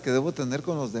templanza que debo tener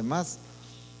con los demás,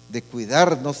 de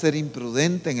cuidar, no ser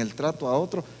imprudente en el trato a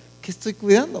otro, ¿qué estoy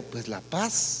cuidando? Pues la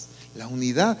paz, la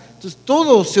unidad. Entonces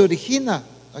todo se origina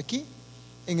aquí,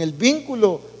 en el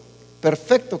vínculo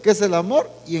perfecto que es el amor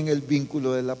y en el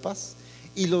vínculo de la paz.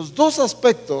 Y los dos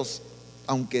aspectos,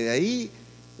 aunque de ahí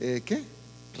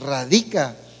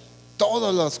radica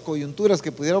todas las coyunturas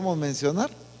que pudiéramos mencionar,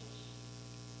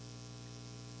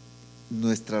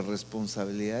 nuestra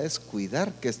responsabilidad es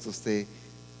cuidar que esto esté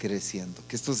creciendo,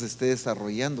 que esto se esté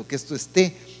desarrollando, que esto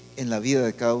esté en la vida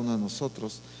de cada uno de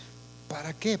nosotros.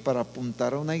 ¿Para qué? Para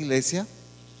apuntar a una iglesia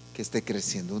que esté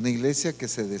creciendo, una iglesia que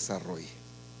se desarrolle.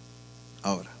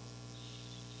 Ahora,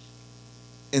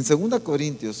 en 2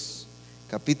 Corintios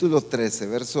capítulo 13,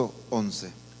 verso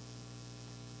 11.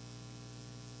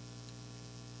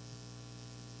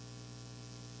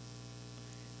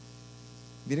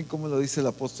 Miren cómo lo dice el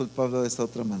apóstol Pablo de esta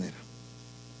otra manera.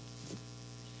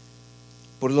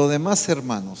 Por lo demás,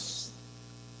 hermanos,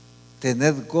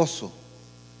 tened gozo,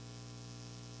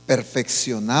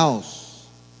 perfeccionaos,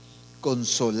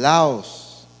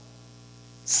 consolaos,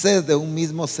 sed de un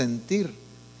mismo sentir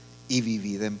y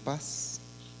vivid en paz.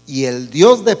 Y el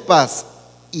Dios de paz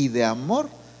y de amor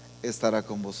estará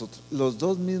con vosotros. Los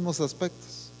dos mismos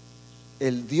aspectos.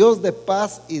 El Dios de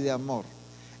paz y de amor.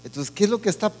 Entonces, ¿qué es lo que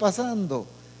está pasando?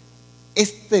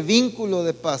 Este vínculo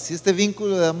de paz y este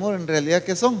vínculo de amor, en realidad,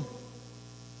 ¿qué son?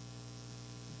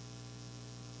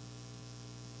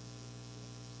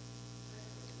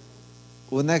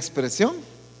 Una expresión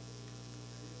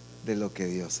de lo que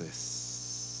Dios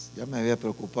es. Ya me había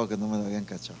preocupado que no me lo habían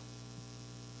cachado.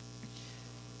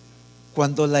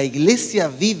 Cuando la iglesia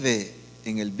vive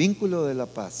en el vínculo de la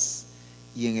paz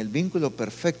y en el vínculo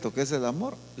perfecto que es el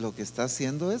amor, lo que está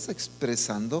haciendo es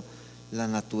expresando la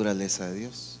naturaleza de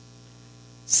Dios.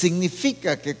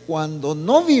 Significa que cuando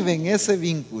no vive en ese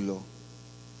vínculo,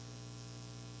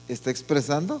 está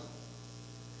expresando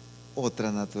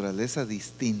otra naturaleza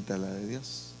distinta a la de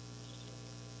Dios.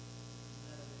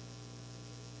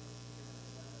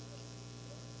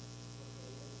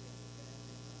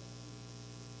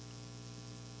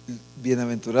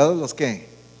 Bienaventurados los que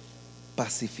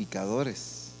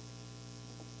pacificadores.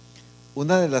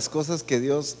 Una de las cosas que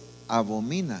Dios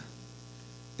abomina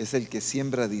es el que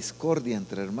siembra discordia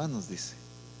entre hermanos, dice.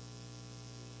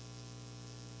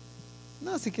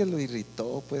 No, así que lo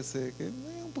irritó, pues que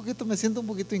un poquito, me siento un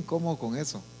poquito incómodo con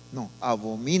eso. No,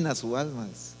 abomina su alma.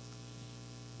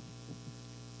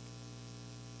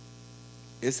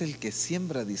 Es el que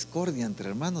siembra discordia entre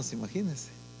hermanos, imagínense.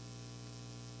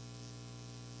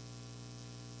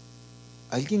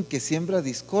 Alguien que siembra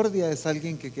discordia es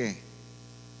alguien que ¿qué?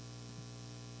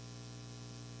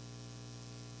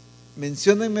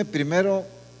 Menciónenme primero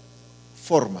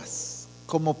formas.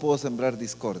 ¿Cómo puedo sembrar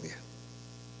discordia?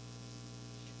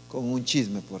 Con un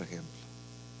chisme, por ejemplo.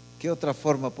 ¿Qué otra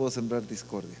forma puedo sembrar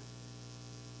discordia?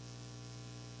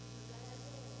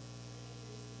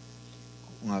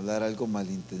 Con hablar algo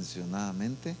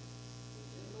malintencionadamente.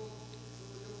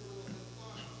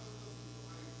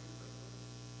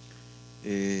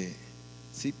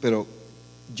 Sí, pero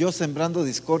yo sembrando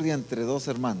discordia entre dos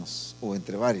hermanos o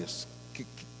entre varios,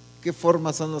 ¿qué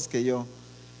formas son las que yo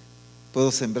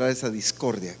puedo sembrar esa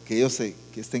discordia? Que ellos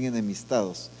que estén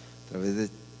enemistados a través de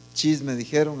chisme,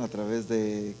 dijeron, a través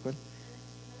de ¿cuál?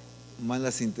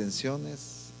 Malas intenciones,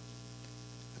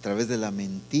 a través de la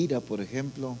mentira, por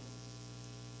ejemplo.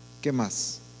 ¿Qué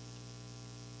más?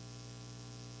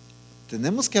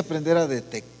 Tenemos que aprender a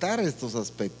detectar estos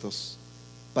aspectos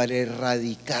para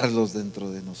erradicarlos dentro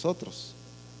de nosotros,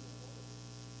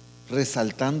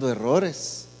 resaltando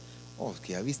errores. Oh,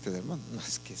 que ya viste, hermano, no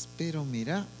es que espero,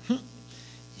 mira,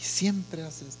 y siempre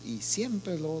haces, y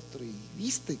siempre lo otro, y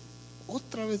viste,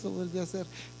 otra vez lo vuelve a hacer,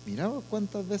 mira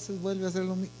cuántas veces vuelve a hacer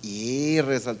lo mismo, y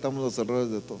resaltamos los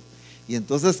errores de todo. Y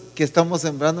entonces, ¿qué estamos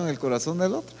sembrando en el corazón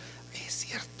del otro? Es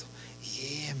cierto,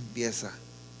 y empieza.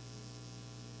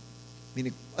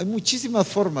 Miren, hay muchísimas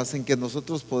formas en que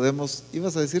nosotros podemos.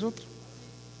 ¿Ibas a decir otro?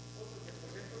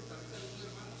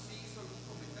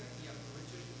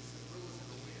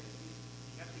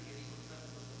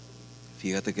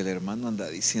 Fíjate que el hermano anda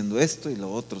diciendo esto y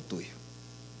lo otro tuyo.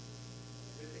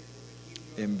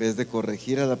 En vez de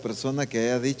corregir a la persona que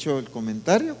haya dicho el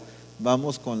comentario,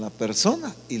 vamos con la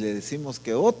persona y le decimos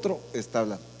que otro está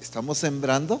hablando. Estamos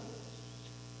sembrando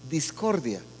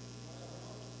discordia.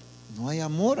 No hay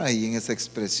amor ahí en esa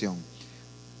expresión.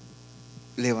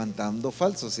 Levantando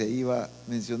falsos. Y ahí iba a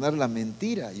mencionar la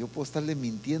mentira. Yo puedo estarle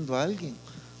mintiendo a alguien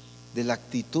de la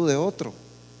actitud de otro.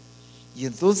 Y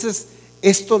entonces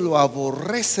esto lo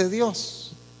aborrece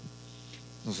Dios.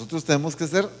 Nosotros tenemos que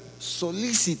ser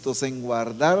solícitos en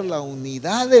guardar la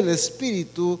unidad del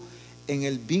Espíritu en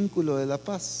el vínculo de la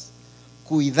paz,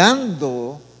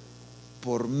 cuidando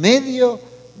por medio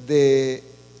de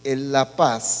la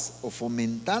paz o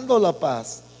fomentando la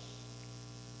paz,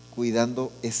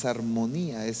 cuidando esa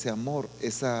armonía, ese amor,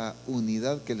 esa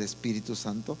unidad que el Espíritu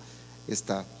Santo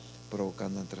está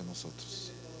provocando entre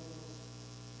nosotros.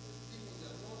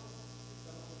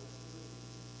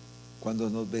 Cuando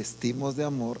nos vestimos de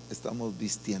amor, estamos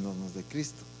vistiéndonos de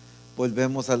Cristo.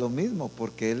 Volvemos a lo mismo,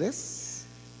 porque Él es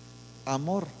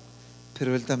amor,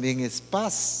 pero Él también es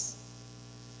paz.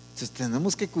 Entonces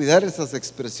tenemos que cuidar esas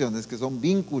expresiones que son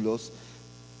vínculos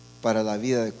para la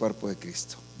vida del cuerpo de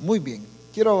Cristo. Muy bien,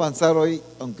 quiero avanzar hoy,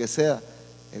 aunque sea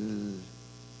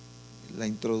la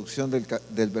introducción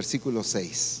del versículo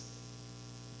 6.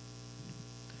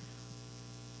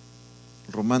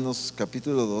 Romanos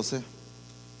capítulo 12,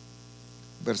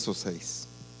 verso 6.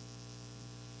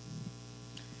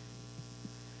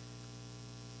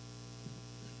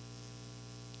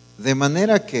 De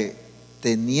manera que,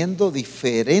 teniendo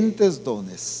diferentes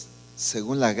dones,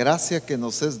 según la gracia que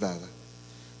nos es dada,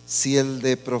 si el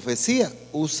de profecía,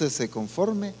 úsese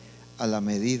conforme a la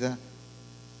medida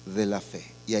de la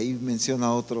fe. Y ahí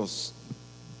menciona otros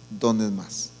dones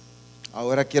más.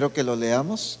 Ahora quiero que lo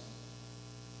leamos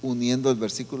uniendo el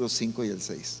versículo 5 y el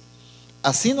 6.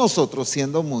 Así nosotros,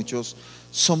 siendo muchos,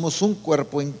 somos un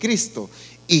cuerpo en Cristo,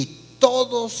 y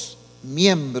todos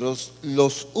miembros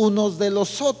los unos de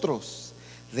los otros,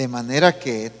 de manera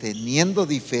que, teniendo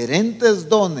diferentes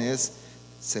dones,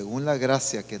 según la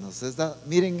gracia que nos es dada.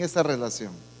 Miren esa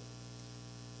relación.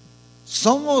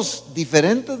 Somos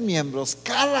diferentes miembros,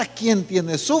 cada quien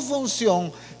tiene su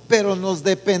función, pero nos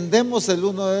dependemos el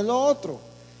uno del otro.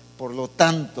 Por lo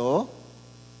tanto,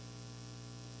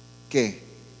 que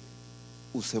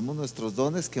usemos nuestros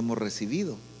dones que hemos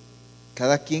recibido,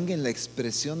 cada quien en la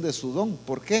expresión de su don.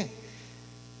 ¿Por qué?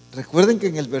 Recuerden que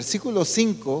en el versículo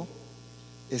 5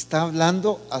 está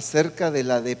hablando acerca de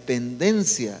la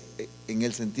dependencia, en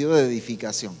el sentido de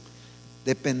edificación.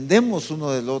 Dependemos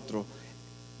uno del otro,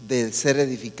 de ser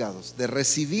edificados, de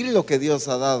recibir lo que Dios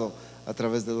ha dado a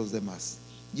través de los demás.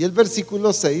 Y el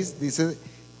versículo 6 dice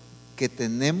que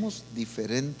tenemos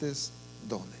diferentes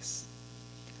dones.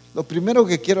 Lo primero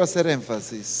que quiero hacer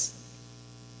énfasis,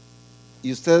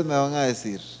 y ustedes me van a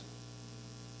decir,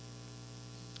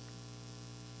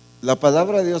 ¿la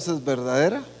palabra de Dios es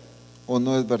verdadera o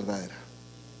no es verdadera?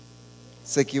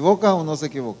 ¿Se equivoca o no se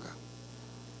equivoca?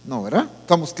 No, ¿verdad?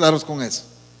 Estamos claros con eso.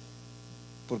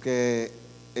 Porque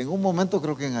en un momento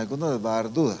creo que en algunos les va a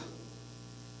dar duda.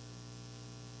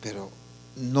 Pero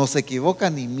no se equivoca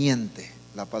ni miente.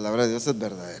 La palabra de Dios es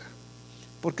verdadera.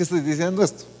 ¿Por qué estoy diciendo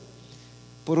esto?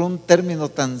 Por un término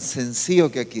tan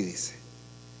sencillo que aquí dice.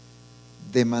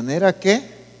 De manera que,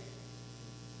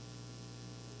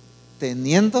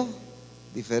 teniendo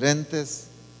diferentes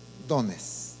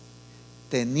dones,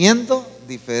 teniendo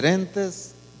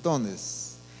diferentes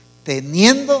dones,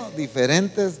 teniendo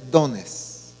diferentes dones.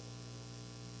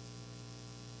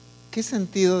 ¿Qué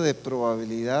sentido de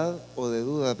probabilidad o de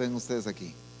duda ven ustedes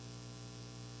aquí?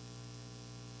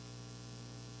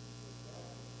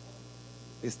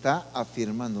 Está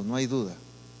afirmando, no hay duda.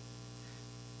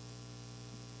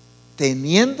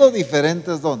 Teniendo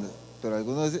diferentes dones, pero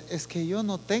algunos dicen, es que yo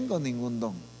no tengo ningún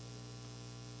don.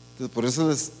 Entonces, por eso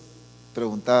les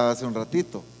preguntaba hace un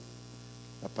ratito,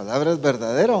 ¿la palabra es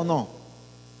verdadera o no?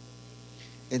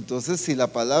 Entonces, si la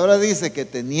palabra dice que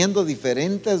teniendo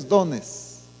diferentes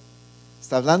dones,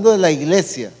 está hablando de la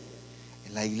iglesia.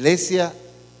 En la iglesia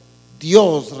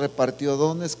Dios repartió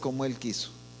dones como Él quiso.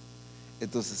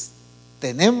 Entonces,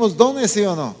 ¿tenemos dones, sí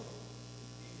o no?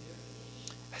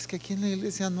 Es que aquí en la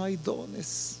iglesia no hay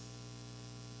dones.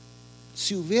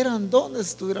 Si hubieran dones,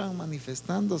 estuvieran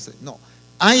manifestándose. No,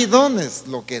 hay dones.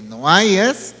 Lo que no hay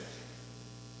es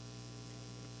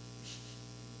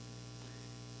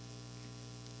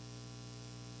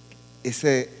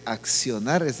ese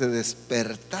accionar, ese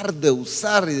despertar de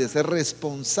usar y de ser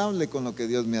responsable con lo que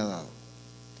Dios me ha dado.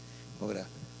 Ahora,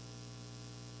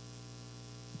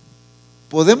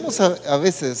 podemos a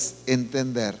veces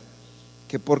entender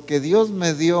que porque Dios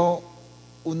me dio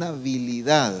una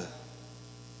habilidad,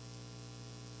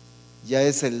 ya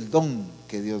es el don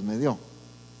que Dios me dio.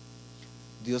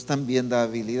 Dios también da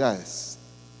habilidades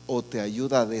o te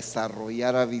ayuda a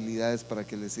desarrollar habilidades para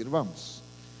que le sirvamos.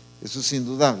 Eso es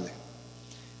indudable.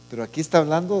 Pero aquí está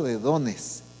hablando de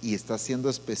dones y está siendo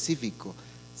específico.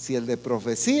 Si el de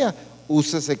profecía,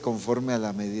 úsese conforme a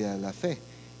la medida de la fe.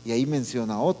 Y ahí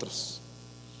menciona otros.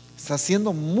 Está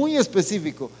siendo muy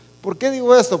específico. ¿Por qué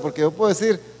digo esto? Porque yo puedo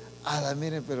decir,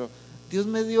 miren, pero Dios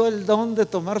me dio el don de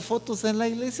tomar fotos en la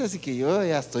iglesia, así que yo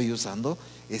ya estoy usando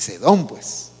ese don,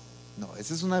 pues. No,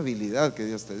 esa es una habilidad que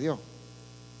Dios te dio.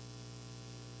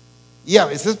 Y a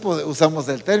veces usamos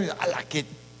el término, qué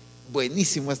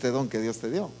buenísimo este don que Dios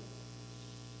te dio.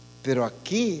 Pero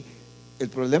aquí el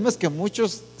problema es que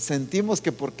muchos sentimos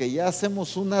que porque ya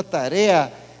hacemos una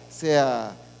tarea,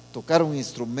 sea tocar un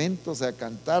instrumento, sea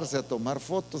cantar, sea tomar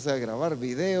fotos, sea grabar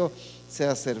video,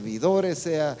 sea servidores,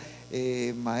 sea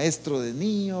maestro de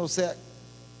niños, o sea,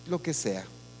 lo que sea.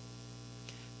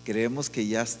 Creemos que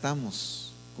ya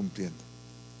estamos cumpliendo.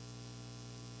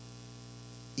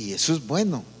 Y eso es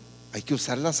bueno. Hay que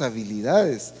usar las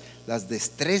habilidades, las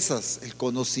destrezas, el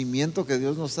conocimiento que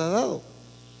Dios nos ha dado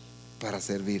para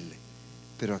servirle.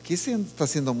 Pero aquí se está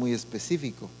siendo muy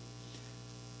específico.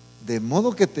 De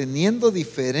modo que teniendo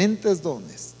diferentes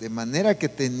dones, de manera que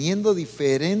teniendo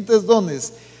diferentes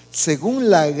dones, según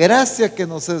la gracia que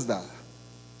nos es dada,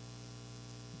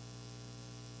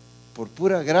 por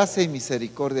pura gracia y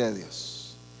misericordia de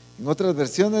Dios. En otras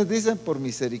versiones dicen por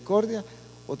misericordia,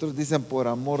 otros dicen por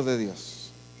amor de Dios.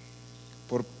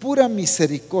 Por pura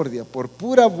misericordia, por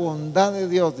pura bondad de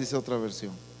Dios, dice otra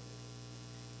versión.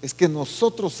 Es que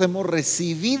nosotros hemos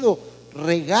recibido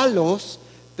regalos,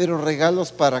 pero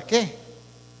regalos ¿para qué?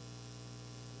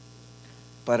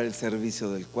 Para el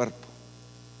servicio del cuerpo.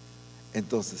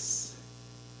 Entonces,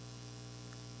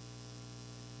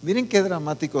 miren qué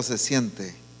dramático se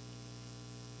siente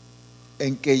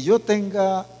en que yo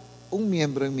tenga un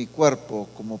miembro en mi cuerpo,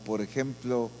 como por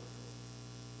ejemplo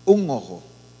un ojo,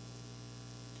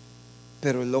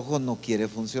 pero el ojo no quiere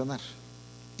funcionar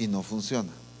y no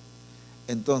funciona.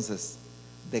 Entonces,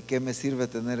 ¿de qué me sirve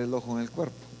tener el ojo en el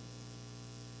cuerpo?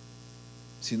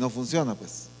 Si no funciona,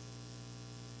 pues.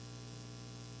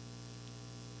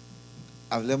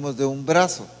 Hablemos de un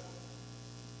brazo.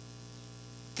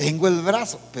 Tengo el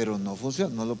brazo, pero no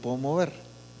funciona, no lo puedo mover.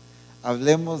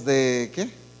 Hablemos de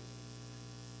 ¿qué?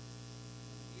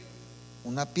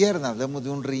 Una pierna, hablemos de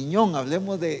un riñón,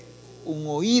 hablemos de un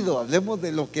oído, hablemos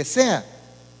de lo que sea.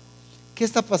 ¿Qué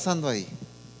está pasando ahí?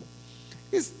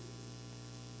 Es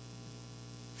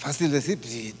fácil decir,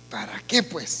 pues, ¿para qué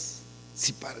pues?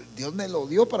 Si Dios me lo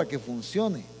dio para que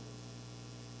funcione.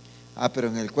 Pero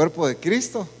en el cuerpo de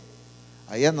Cristo,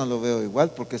 allá no lo veo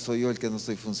igual porque soy yo el que no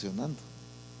estoy funcionando.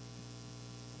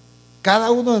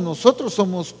 Cada uno de nosotros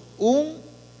somos un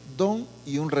don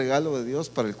y un regalo de Dios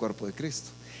para el cuerpo de Cristo.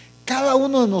 Cada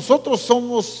uno de nosotros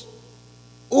somos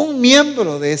un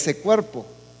miembro de ese cuerpo.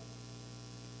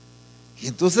 Y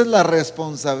entonces la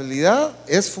responsabilidad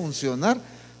es funcionar,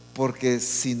 porque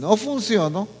si no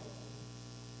funciono,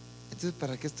 entonces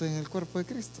 ¿para qué estoy en el cuerpo de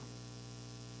Cristo?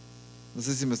 No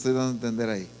sé si me estoy dando a entender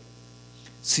ahí.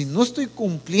 Si no estoy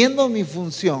cumpliendo mi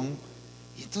función,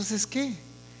 ¿entonces qué?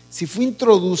 Si fui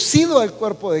introducido al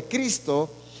cuerpo de Cristo,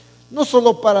 no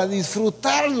solo para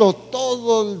disfrutarlo,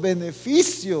 todo el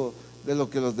beneficio de lo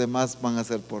que los demás van a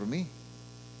hacer por mí,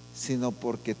 sino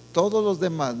porque todos los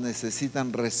demás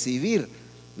necesitan recibir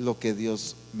lo que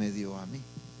Dios me dio a mí.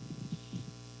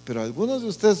 Pero algunos de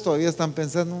ustedes todavía están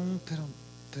pensando,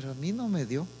 pero a mí no me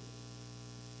dio,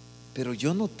 pero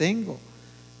yo no tengo,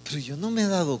 pero yo no me he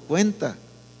dado cuenta.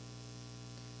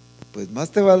 Pues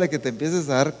más te vale que te empieces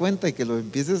a dar cuenta y que lo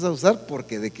empieces a usar,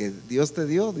 porque de que Dios te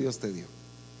dio, Dios te dio.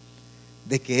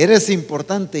 De que eres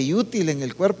importante y útil en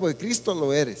el cuerpo de Cristo,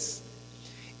 lo eres.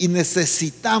 Y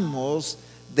necesitamos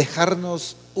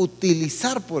dejarnos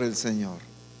utilizar por el Señor,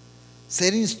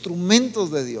 ser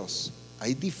instrumentos de Dios.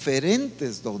 Hay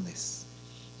diferentes dones.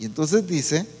 Y entonces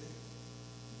dice,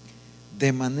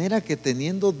 de manera que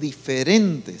teniendo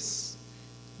diferentes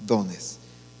dones,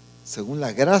 según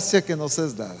la gracia que nos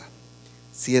es dada,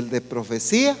 si el de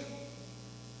profecía,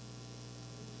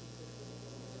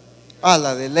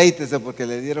 la deleítese porque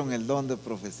le dieron el don de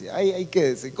profecía. Hay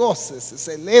que se goce, se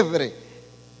celebre,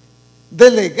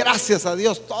 dele gracias a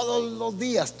Dios todos los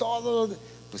días,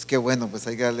 pues qué bueno, pues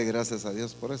hay que darle gracias a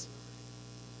Dios por eso.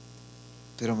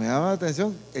 Pero me llama la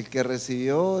atención, el que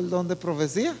recibió el don de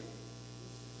profecía,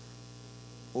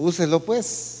 úselo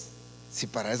pues, si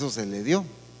para eso se le dio.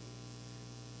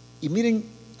 Y miren,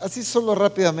 así solo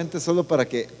rápidamente, solo para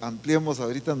que ampliemos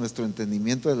ahorita nuestro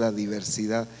entendimiento de la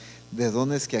diversidad de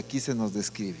dones que aquí se nos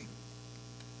describen,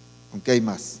 aunque hay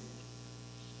más.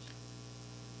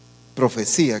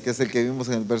 Profecía, que es el que vimos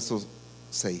en el verso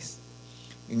 6.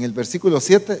 En el versículo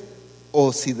 7,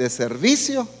 o si de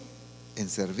servicio, en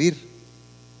servir.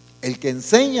 El que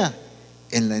enseña,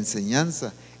 en la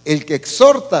enseñanza. El que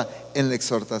exhorta, en la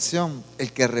exhortación.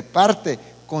 El que reparte,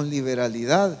 con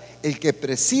liberalidad. El que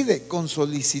preside, con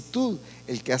solicitud.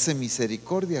 El que hace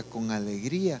misericordia, con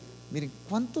alegría. Miren,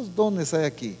 ¿cuántos dones hay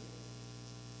aquí?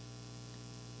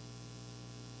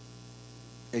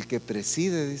 El que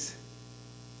preside, dice.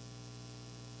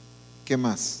 ¿Qué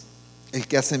más? El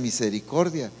que hace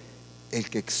misericordia, el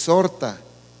que exhorta,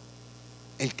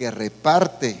 el que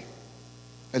reparte,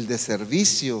 el de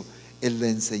servicio, el de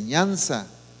enseñanza.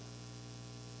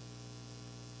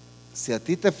 Si a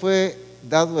ti te fue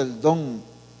dado el don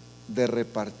de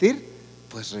repartir,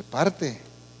 pues reparte.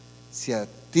 Si a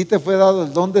ti te fue dado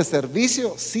el don de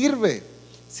servicio, sirve.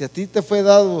 Si a ti te fue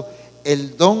dado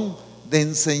el don de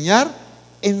enseñar,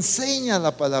 enseña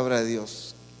la palabra de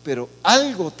Dios. Pero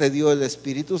algo te dio el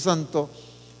Espíritu Santo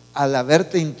al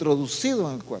haberte introducido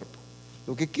en el cuerpo.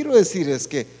 Lo que quiero decir es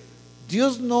que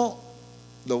Dios no,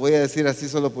 lo voy a decir así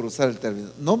solo por usar el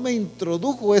término, no me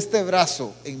introdujo este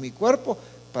brazo en mi cuerpo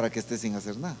para que esté sin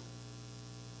hacer nada.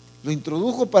 ¿Lo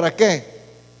introdujo para qué?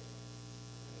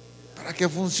 Para que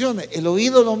funcione. El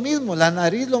oído lo mismo, la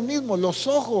nariz lo mismo, los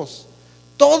ojos,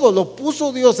 todo lo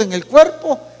puso Dios en el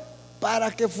cuerpo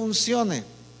para que funcione.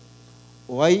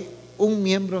 O hay un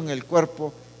miembro en el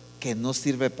cuerpo que no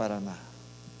sirve para nada.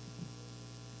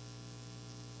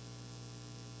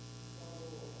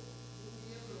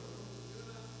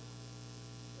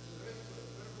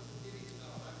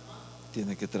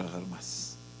 Tiene que trabajar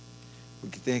más,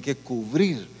 porque tiene que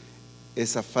cubrir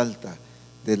esa falta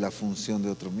de la función de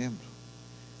otro miembro.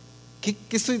 ¿Qué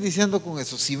estoy diciendo con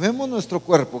eso? Si vemos nuestro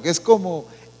cuerpo, que es como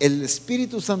el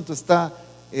Espíritu Santo está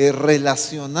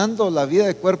relacionando la vida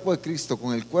del cuerpo de Cristo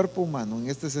con el cuerpo humano en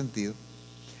este sentido,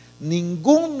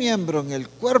 ningún miembro en el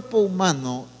cuerpo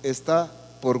humano está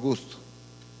por gusto,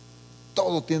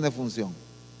 todo tiene función.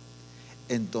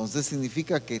 Entonces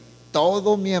significa que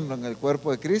todo miembro en el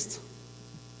cuerpo de Cristo,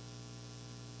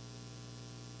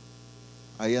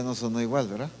 ahí ya no sonó igual,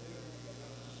 ¿verdad?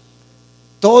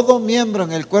 Todo miembro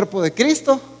en el cuerpo de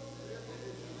Cristo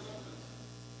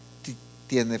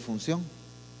tiene función.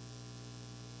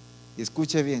 Y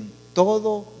escuche bien,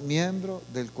 todo miembro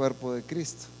del cuerpo de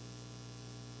Cristo.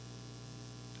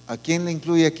 ¿A quién le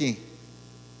incluye aquí?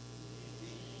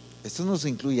 Esto nos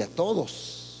incluye a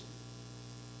todos,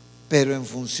 pero en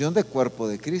función del cuerpo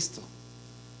de Cristo.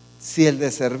 Si el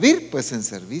de servir, pues en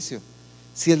servicio.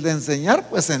 Si el de enseñar,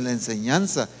 pues en la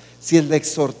enseñanza. Si el de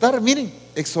exhortar, miren,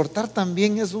 exhortar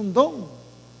también es un don.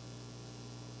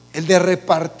 El de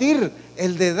repartir,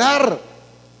 el de dar,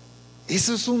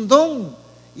 eso es un don.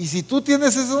 Y si tú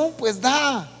tienes ese don, pues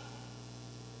da.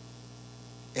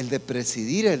 El de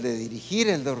presidir, el de dirigir,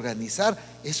 el de organizar,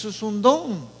 eso es un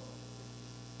don.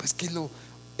 Pues que lo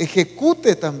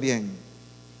ejecute también.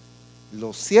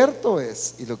 Lo cierto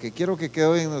es, y lo que quiero que quede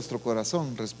hoy en nuestro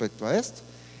corazón respecto a esto,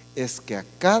 es que a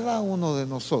cada uno de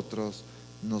nosotros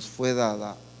nos fue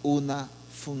dada una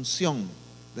función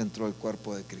dentro del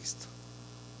cuerpo de Cristo.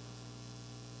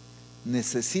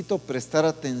 Necesito prestar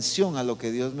atención a lo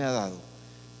que Dios me ha dado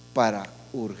para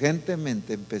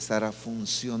urgentemente empezar a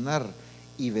funcionar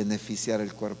y beneficiar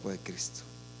el cuerpo de Cristo.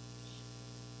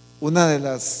 Una de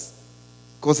las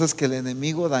cosas que el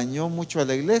enemigo dañó mucho a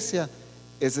la iglesia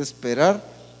es esperar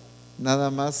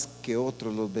nada más que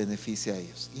otros los beneficie a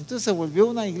ellos. Y entonces se volvió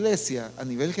una iglesia a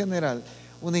nivel general,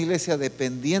 una iglesia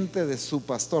dependiente de su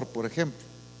pastor, por ejemplo,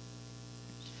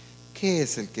 que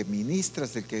es el que ministra,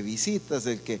 es el que visita, es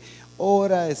el que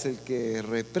ora, es el que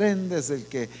reprende, es el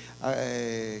que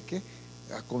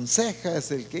aconseja, es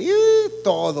el que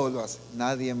todo lo hace,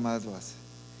 nadie más lo hace.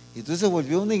 Y entonces se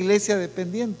volvió una iglesia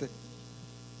dependiente.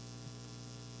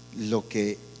 Lo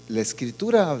que la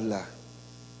Escritura habla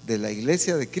de la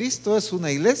iglesia de Cristo es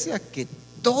una iglesia que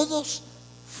todos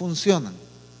funcionan.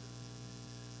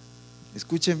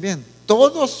 Escuchen bien,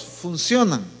 todos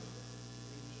funcionan.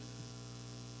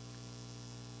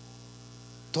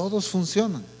 Todos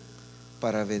funcionan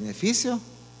para beneficio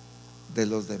de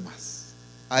los demás.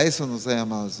 A eso nos ha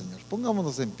llamado el Señor.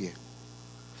 Pongámonos en pie.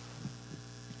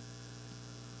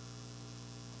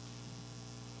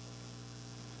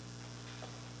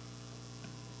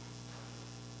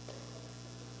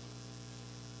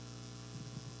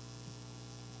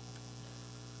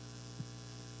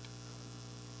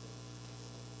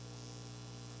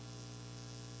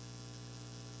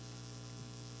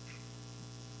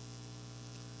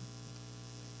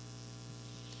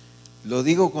 Lo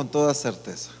digo con toda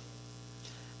certeza.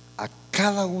 A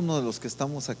cada uno de los que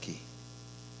estamos aquí,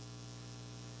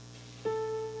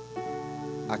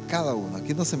 a cada uno,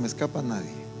 aquí no se me escapa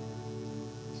nadie,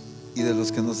 y de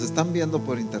los que nos están viendo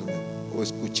por internet o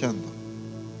escuchando,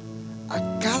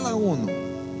 a cada uno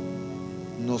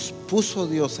nos puso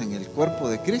Dios en el cuerpo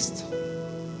de Cristo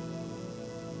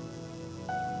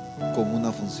con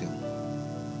una función.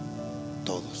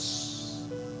 Todos.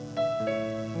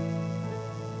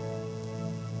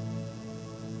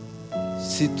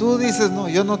 Si tú dices, no,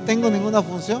 yo no tengo ninguna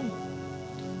función,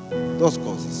 dos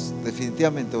cosas,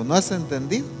 definitivamente, o no has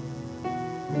entendido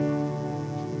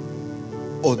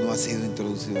o no has sido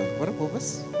introducido al cuerpo,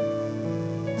 ¿ves?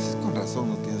 Entonces, con razón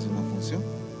no tienes una función.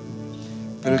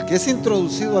 Pero el que es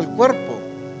introducido al cuerpo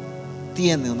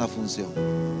tiene una función,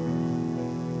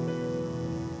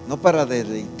 no para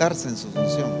deleitarse en su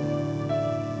función,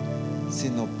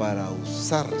 sino para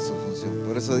usar su función.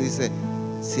 Por eso dice,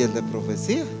 si el de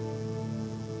profecía,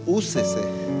 úsese.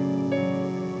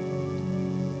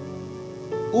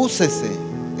 Úsese.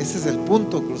 Ese es el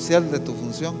punto crucial de tu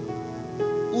función.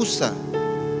 Usa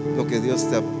lo que Dios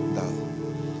te ha dado.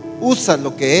 Usa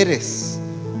lo que eres.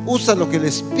 Usa lo que el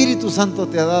Espíritu Santo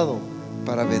te ha dado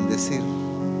para bendecir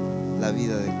la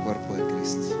vida del cuerpo de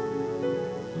Cristo.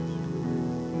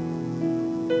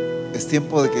 Es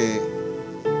tiempo de que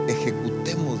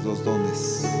ejecutemos los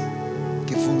dones,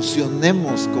 que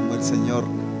funcionemos como el Señor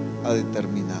ha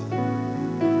determinado.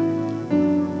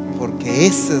 Porque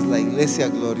esa es la iglesia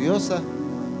gloriosa.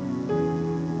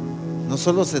 No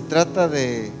solo se trata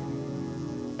de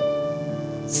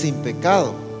sin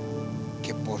pecado,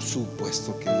 que por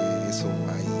supuesto que eso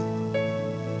hay,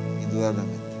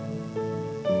 indudablemente.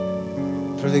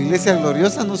 Pero la iglesia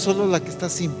gloriosa no es solo la que está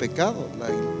sin pecado.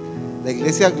 La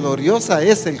iglesia gloriosa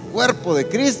es el cuerpo de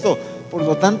Cristo, por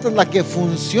lo tanto es la que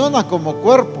funciona como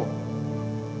cuerpo.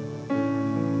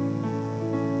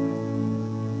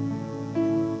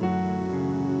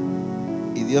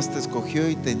 Y Dios te escogió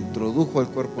y te introdujo al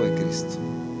cuerpo de Cristo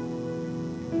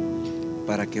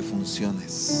para que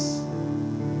funciones.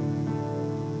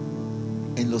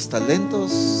 En los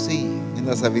talentos, sí. En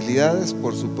las habilidades,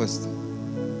 por supuesto.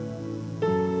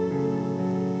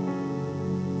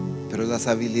 Pero las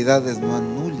habilidades no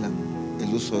anulan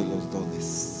el uso de los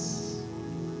dones,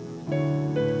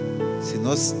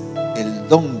 sino es el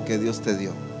don que Dios te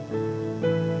dio.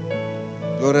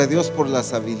 Gloria a Dios por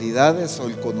las habilidades o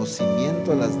el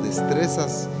conocimiento, las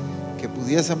destrezas que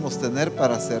pudiésemos tener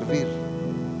para servir.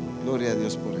 Gloria a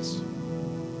Dios por eso.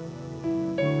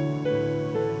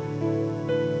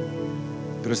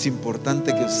 Pero es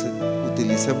importante que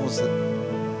utilicemos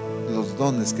los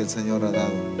dones que el Señor ha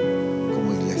dado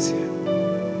como iglesia.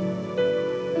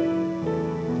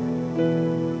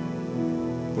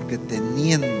 Porque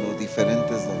teniendo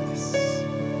diferentes dones,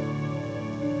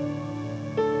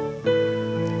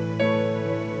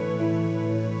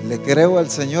 le creo al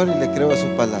Señor y le creo a su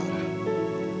palabra,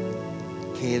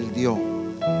 que Él dio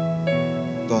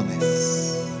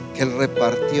dones, que Él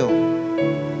repartió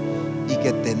y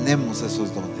que tenemos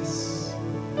esos dones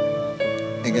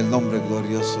en el nombre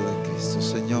glorioso de Cristo.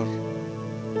 Señor,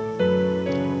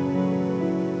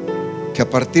 que a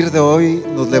partir de hoy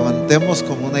nos levantemos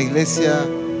como una iglesia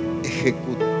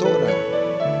ejecutora,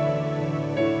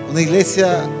 una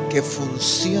iglesia que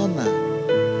funciona,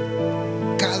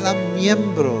 cada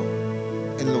miembro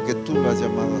en lo que tú lo has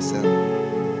llamado a hacer,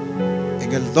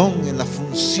 en el don, en la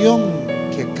función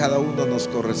que a cada uno nos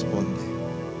corresponde.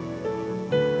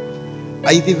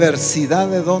 Hay diversidad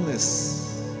de dones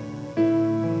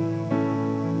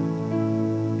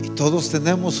y todos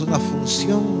tenemos una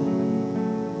función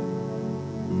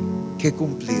que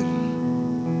cumplir.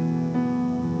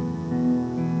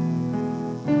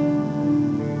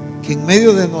 Que en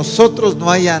medio de nosotros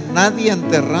no haya nadie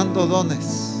enterrando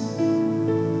dones,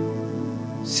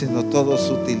 sino todos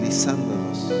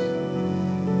utilizándolos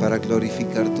para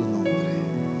glorificar tu nombre.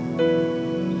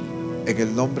 En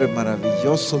el nombre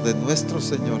maravilloso de nuestro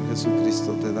Señor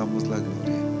Jesucristo te damos la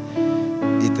gloria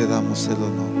y te damos el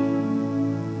honor.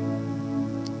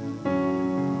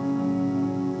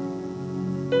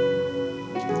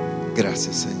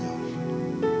 Gracias, Señor.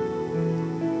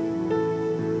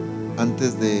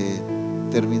 Antes de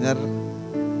terminar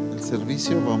el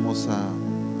servicio, vamos a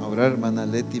orar. Hermana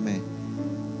Leti me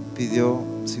pidió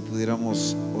si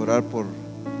pudiéramos orar por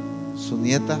su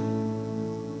nieta.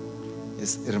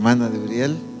 Es hermana de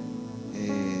Uriel,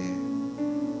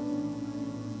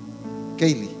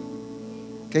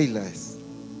 Keila es,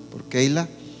 por Keila.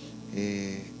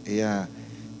 Ella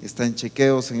está en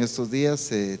chequeos en estos días,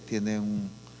 tiene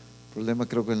un problema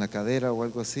creo que en la cadera o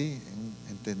algo así,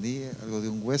 entendí, algo de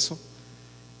un hueso.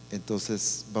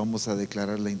 Entonces vamos a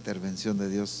declarar la intervención de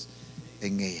Dios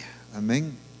en ella,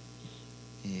 amén.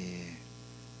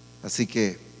 Así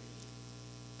que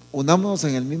unámonos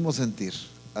en el mismo sentir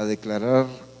a declarar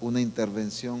una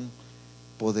intervención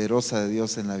poderosa de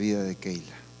Dios en la vida de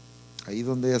Keila, ahí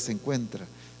donde ella se encuentra.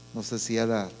 No sé si ya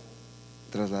la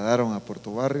trasladaron a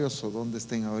Puerto Barrios o donde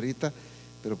estén ahorita,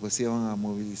 pero pues iban a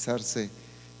movilizarse,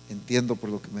 entiendo por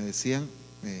lo que me decían,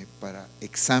 para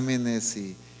exámenes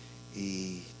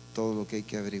y todo lo que hay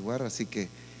que averiguar. Así que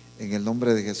en el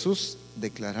nombre de Jesús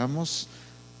declaramos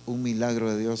un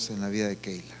milagro de Dios en la vida de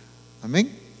Keila,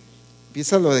 amén.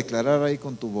 Empiézalo a declarar ahí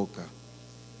con tu boca.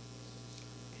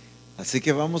 Así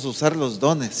que vamos a usar los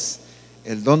dones,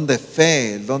 el don de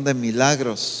fe, el don de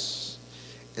milagros,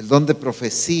 el don de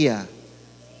profecía.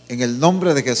 En el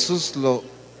nombre de Jesús lo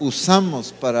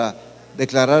usamos para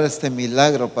declarar este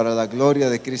milagro para la gloria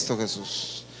de Cristo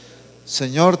Jesús.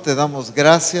 Señor, te damos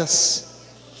gracias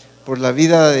por la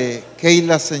vida de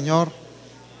Keila, Señor,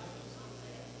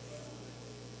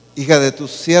 hija de tu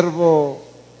siervo,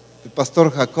 el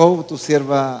pastor Jacob, tu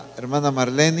sierva hermana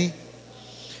Marlene.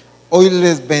 Hoy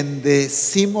les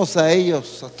bendecimos a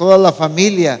ellos, a toda la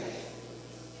familia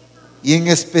y en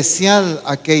especial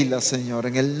a Keila, Señor.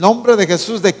 En el nombre de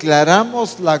Jesús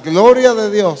declaramos la gloria de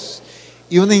Dios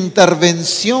y una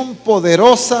intervención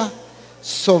poderosa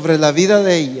sobre la vida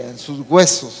de ella, en sus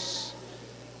huesos,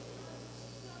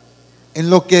 en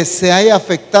lo que se haya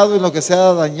afectado, en lo que se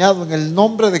haya dañado. En el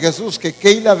nombre de Jesús, que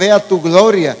Keila vea tu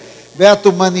gloria, vea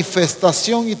tu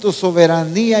manifestación y tu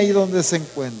soberanía ahí donde se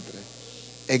encuentre.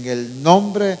 En el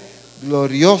nombre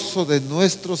glorioso de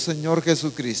nuestro Señor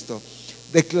Jesucristo,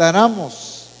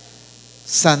 declaramos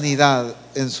sanidad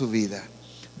en su vida.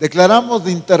 Declaramos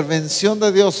la intervención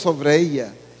de Dios sobre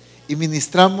ella y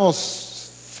ministramos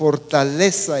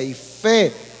fortaleza y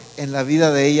fe en la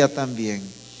vida de ella también.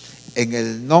 En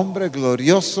el nombre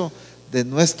glorioso de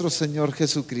nuestro Señor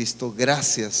Jesucristo,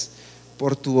 gracias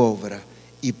por tu obra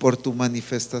y por tu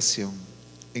manifestación.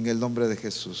 En el nombre de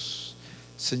Jesús.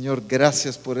 Señor,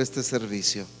 gracias por este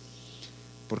servicio,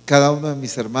 por cada uno de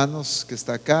mis hermanos que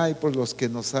está acá y por los que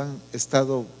nos han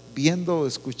estado viendo o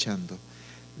escuchando.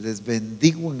 Les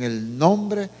bendigo en el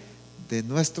nombre de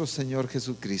nuestro Señor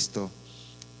Jesucristo.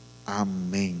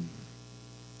 Amén.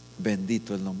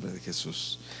 Bendito el nombre de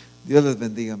Jesús. Dios les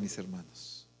bendiga, mis hermanos.